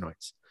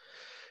eicosanoids.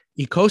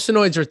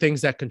 Eicosanoids are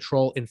things that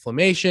control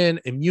inflammation,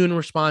 immune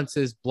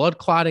responses, blood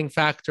clotting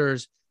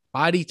factors,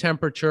 body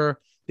temperature.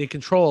 They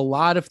control a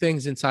lot of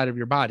things inside of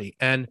your body.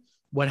 And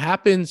what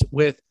happens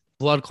with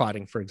blood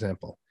clotting, for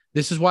example,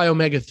 this is why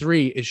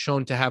omega-3 is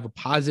shown to have a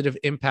positive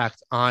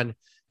impact on,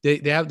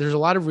 there's a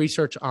lot of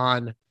research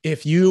on,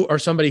 if you are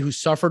somebody who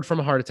suffered from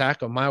a heart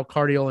attack, a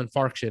myocardial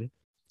infarction,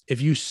 if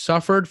you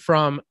suffered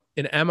from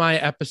an MI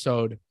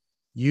episode,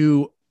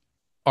 you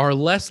are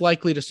less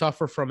likely to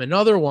suffer from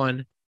another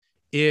one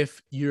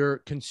if you're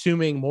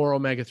consuming more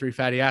omega-3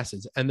 fatty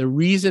acids. And the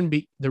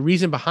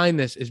reason behind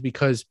this is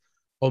because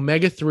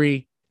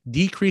omega-3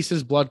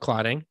 decreases blood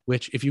clotting,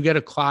 which if you get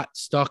a clot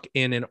stuck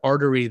in an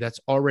artery that's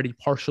already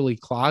partially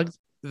clogged,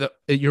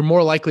 you're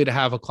more likely to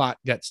have a clot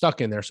get stuck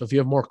in there. So if you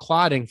have more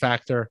clotting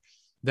factor,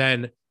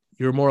 then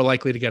you're more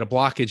likely to get a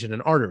blockage in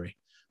an artery.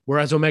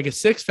 Whereas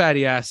omega-6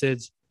 fatty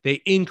acids, they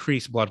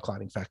increase blood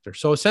clotting factor.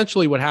 So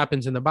essentially what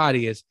happens in the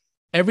body is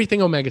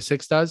everything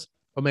omega-6 does,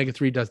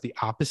 omega-3 does the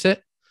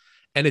opposite.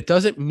 And it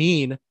doesn't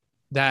mean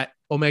that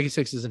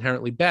omega-6 is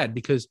inherently bad,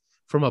 because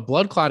from a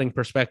blood clotting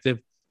perspective,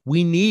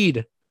 we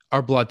need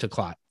our blood to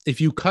clot.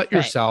 If you cut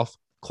yourself,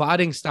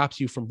 clotting stops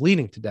you from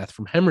bleeding to death,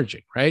 from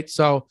hemorrhaging, right?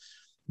 So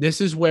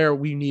this is where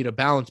we need a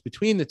balance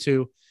between the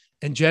two.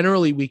 And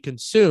generally, we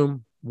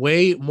consume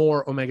way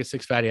more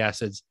omega-6 fatty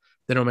acids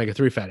than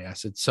omega-3 fatty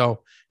acids.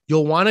 So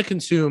you'll want to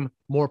consume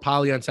more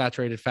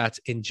polyunsaturated fats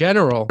in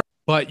general,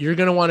 but you're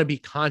going to want to be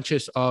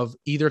conscious of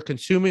either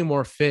consuming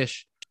more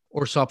fish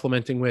or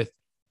supplementing with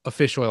a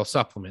fish oil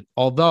supplement.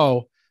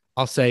 Although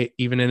I'll say,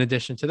 even in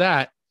addition to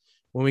that,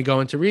 when we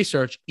go into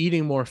research,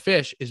 eating more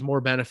fish is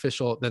more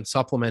beneficial than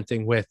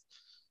supplementing with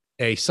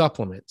a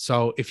supplement.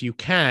 So if you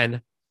can,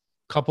 a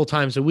couple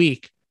times a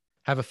week,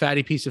 have a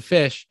fatty piece of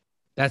fish,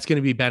 that's going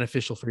to be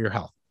beneficial for your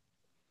health.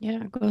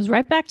 Yeah, it goes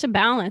right back to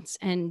balance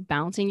and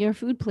balancing your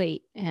food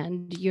plate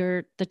and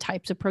the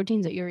types of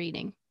proteins that you're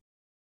eating,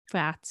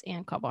 fats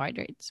and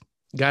carbohydrates.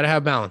 Got to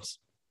have balance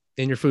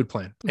in your food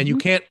plan. And you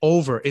can't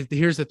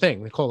here's the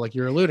thing, Nicole, like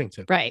you're alluding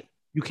to. Right.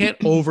 You can't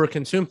over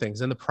consume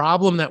things. And the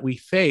problem that we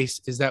face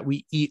is that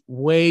we eat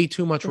way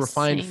too much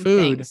refined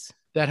food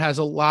that has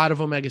a lot of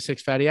omega-6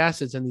 fatty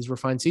acids and these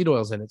refined seed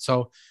oils in it.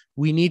 So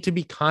we need to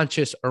be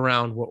conscious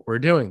around what we're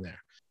doing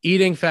there.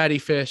 Eating fatty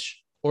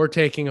fish or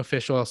taking a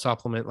fish oil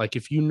supplement. Like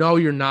if you know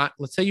you're not,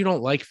 let's say you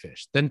don't like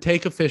fish, then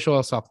take a fish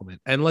oil supplement.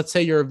 And let's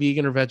say you're a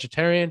vegan or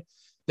vegetarian,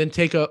 then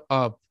take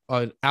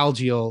an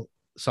algae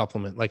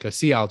supplement, like a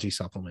sea algae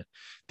supplement.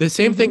 The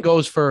same thing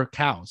goes for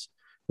cows.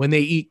 When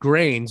they eat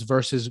grains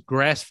versus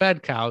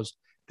grass-fed cows,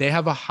 they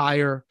have a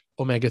higher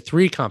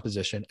omega-3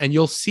 composition, and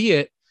you'll see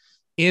it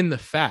in the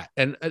fat.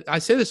 And I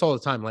say this all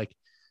the time, like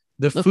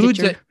the foods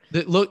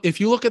if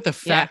you look at the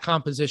fat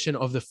composition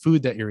of the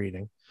food that you're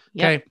eating,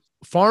 okay,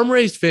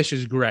 farm-raised fish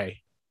is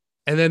gray,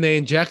 and then they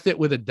inject it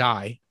with a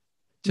dye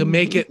to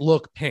make it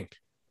look pink.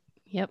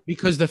 Yep.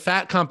 Because the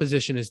fat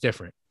composition is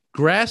different.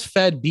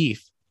 Grass-fed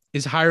beef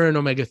is higher in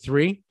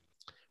omega-3.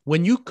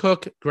 When you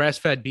cook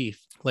grass-fed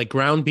beef, like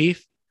ground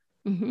beef,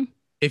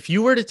 if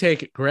you were to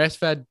take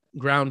grass-fed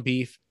ground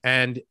beef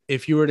and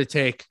if you were to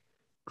take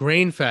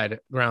grain-fed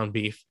ground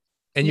beef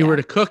and you were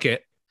to cook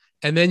it,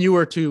 and then you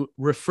were to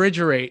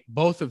refrigerate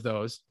both of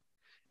those,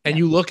 and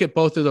you look at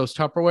both of those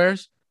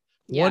Tupperwares,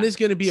 one is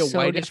going to be a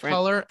whitish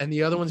color and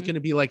the other one's going to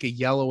be like a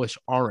yellowish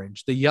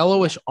orange. The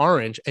yellowish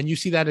orange, and you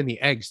see that in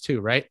the eggs too,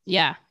 right?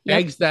 Yeah.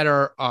 Eggs that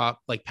are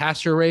like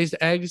pasture-raised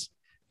eggs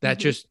that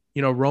just,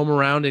 roam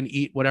around and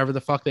eat whatever the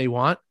fuck they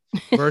want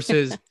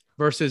versus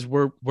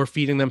we're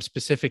feeding them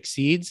specific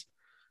seeds.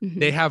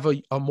 They have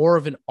a more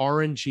of an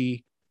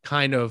orangey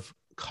kind of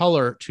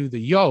color to the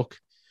yolk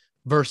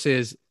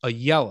versus a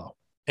yellow.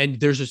 And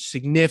there's a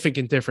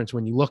significant difference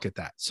when you look at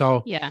that.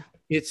 So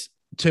it's,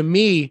 to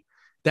me,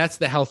 that's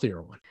the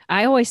healthier one.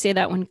 I always say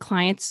that when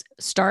clients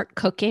start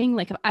cooking,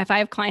 like if I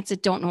have clients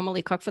that don't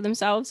normally cook for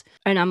themselves,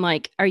 and I'm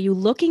like, are you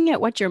looking at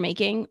what you're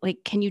making? Like,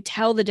 can you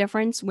tell the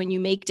difference when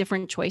you make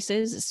different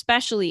choices,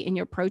 especially in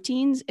your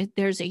proteins?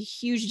 There's a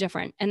huge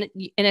difference. And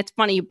it's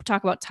funny, you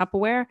talk about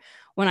Tupperware.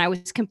 When I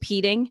was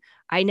competing,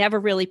 I never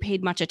really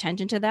paid much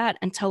attention to that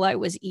until I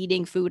was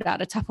eating food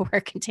out of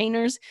Tupperware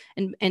containers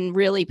and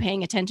really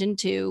paying attention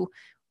to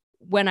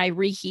when I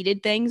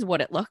reheated things,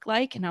 what it looked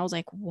like. And I was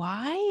like,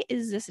 why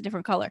is this a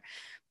different color?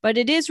 But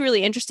it is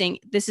really interesting.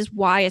 This is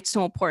why it's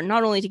so important,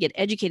 not only to get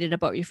educated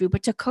about your food,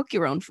 but to cook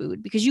your own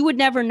food, because you would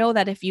never know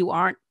that if you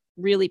aren't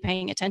really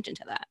paying attention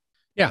to that.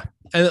 Yeah.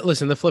 And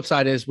listen, the flip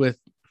side is with,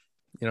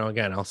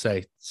 again, I'll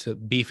say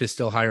beef is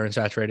still higher in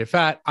saturated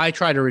fat. I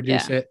try to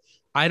reduce it.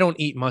 I don't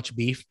eat much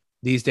beef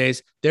these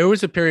days. There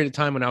was a period of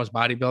time when I was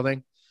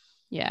bodybuilding.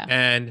 Yeah.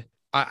 And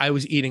I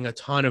was eating a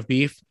ton of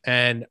beef,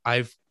 and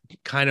I've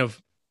kind of,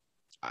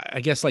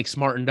 I guess, like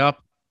smartened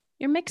up.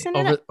 You're mixing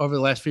it up over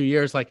the last few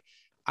years. Like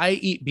I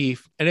eat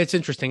beef, and it's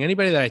interesting.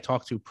 Anybody that I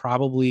talk to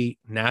probably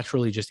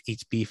naturally just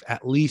eats beef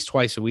at least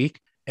twice a week.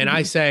 And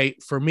I say,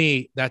 for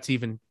me, that's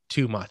even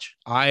too much.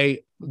 I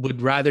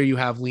would rather you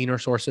have leaner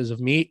sources of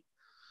meat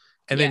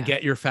and then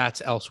get your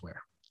fats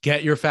elsewhere.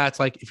 Get your fats.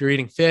 Like if you're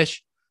eating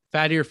fish,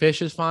 fattier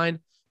fish is fine.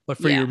 But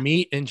for your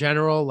meat in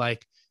general,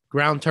 like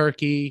ground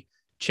turkey,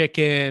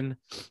 chicken,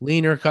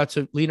 leaner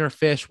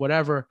fish,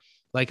 whatever,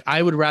 like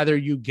I would rather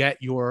you get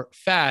your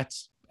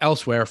fats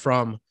elsewhere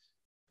from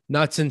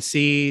nuts and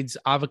seeds,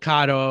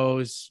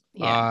 avocados,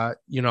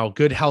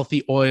 good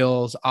healthy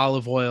oils,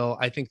 olive oil.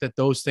 I think that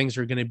those things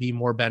are going to be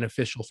more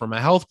beneficial from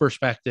a health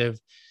perspective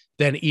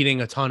than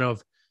eating a ton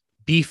of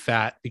beef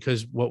fat,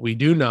 because what we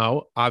do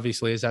know,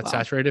 obviously, is that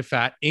saturated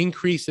fat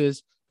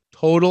increases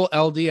total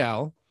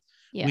LDL.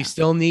 Yeah. We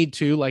still need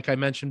to, like I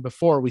mentioned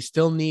before, we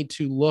still need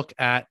to look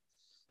at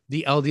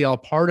the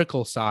LDL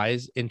particle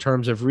size in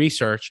terms of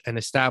research and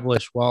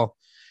establish, well,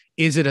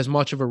 is it as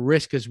much of a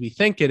risk as we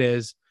think it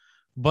is?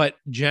 But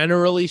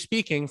generally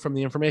speaking, from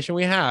the information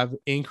we have,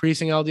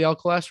 increasing LDL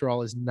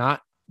cholesterol is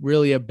not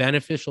really a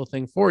beneficial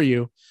thing for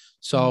you.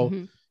 So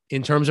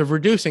in terms of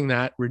reducing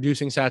that,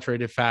 reducing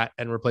saturated fat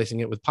and replacing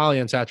it with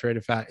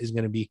polyunsaturated fat is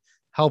going to be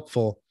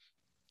helpful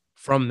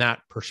from that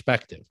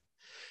perspective.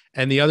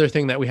 And the other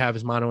thing that we have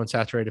is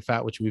monounsaturated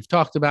fat, which we've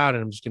talked about.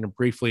 And I'm just going to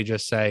briefly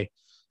just say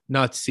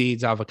nuts,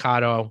 seeds,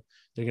 avocado.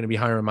 They're going to be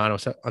higher in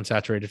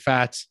monounsaturated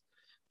fats.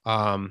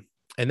 And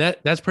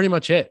that's pretty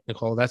much it,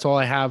 Nicole. That's all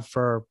I have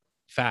for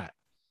fat.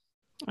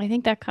 I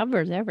think that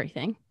covers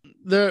everything.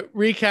 The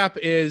recap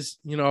is,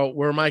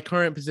 where my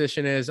current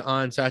position is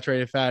on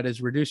saturated fat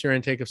is reduce your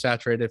intake of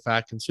saturated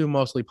fat, consume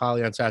mostly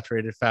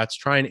polyunsaturated fats,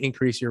 try and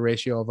increase your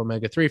ratio of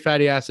omega-3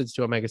 fatty acids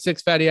to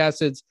omega-6 fatty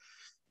acids,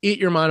 eat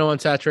your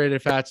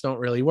monounsaturated fats. Don't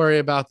really worry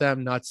about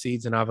them. Nuts,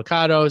 seeds, and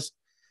avocados.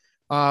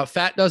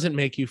 Fat doesn't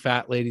make you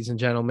fat, ladies and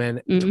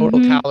gentlemen. Total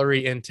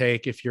calorie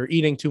intake, if you're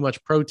eating too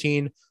much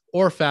protein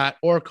or fat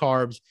or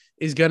carbs,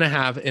 is going to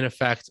have an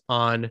effect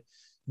on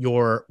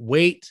your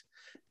weight.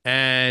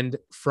 And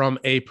from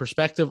a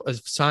perspective of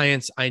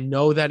science, I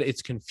know that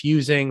it's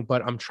confusing,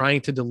 but I'm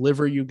trying to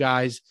deliver you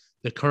guys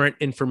the current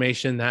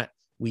information that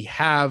we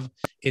have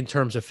in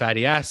terms of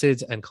fatty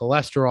acids and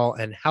cholesterol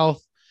and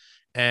health.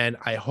 And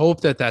I hope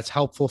that that's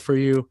helpful for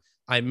you.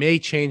 I may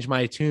change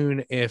my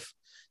tune if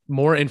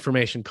more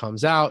information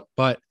comes out,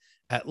 but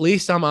at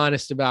least I'm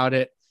honest about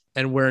it.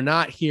 And we're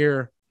not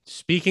here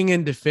speaking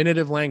in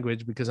definitive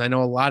language, because I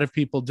know a lot of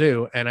people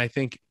do. And I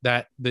think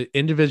that the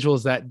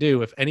individuals that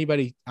do, if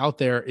anybody out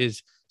there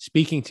is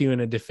speaking to you in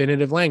a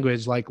definitive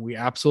language, like we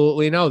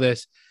absolutely know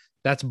this,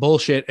 that's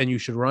bullshit. And you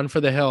should run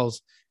for the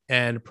hills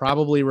and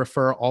probably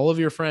refer all of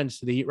your friends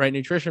to the Eat Right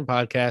Nutrition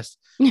podcast,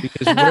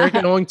 because we're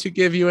going to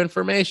give you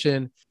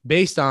information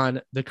based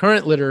on the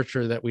current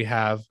literature that we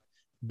have,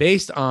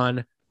 based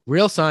on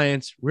real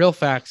science, real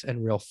facts,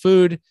 and real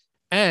food.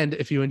 And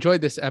if you enjoyed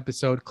this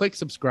episode, click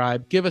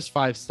subscribe, give us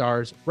 5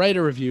 stars, write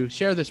a review,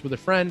 share this with a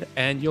friend,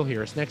 and you'll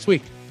hear us next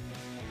week.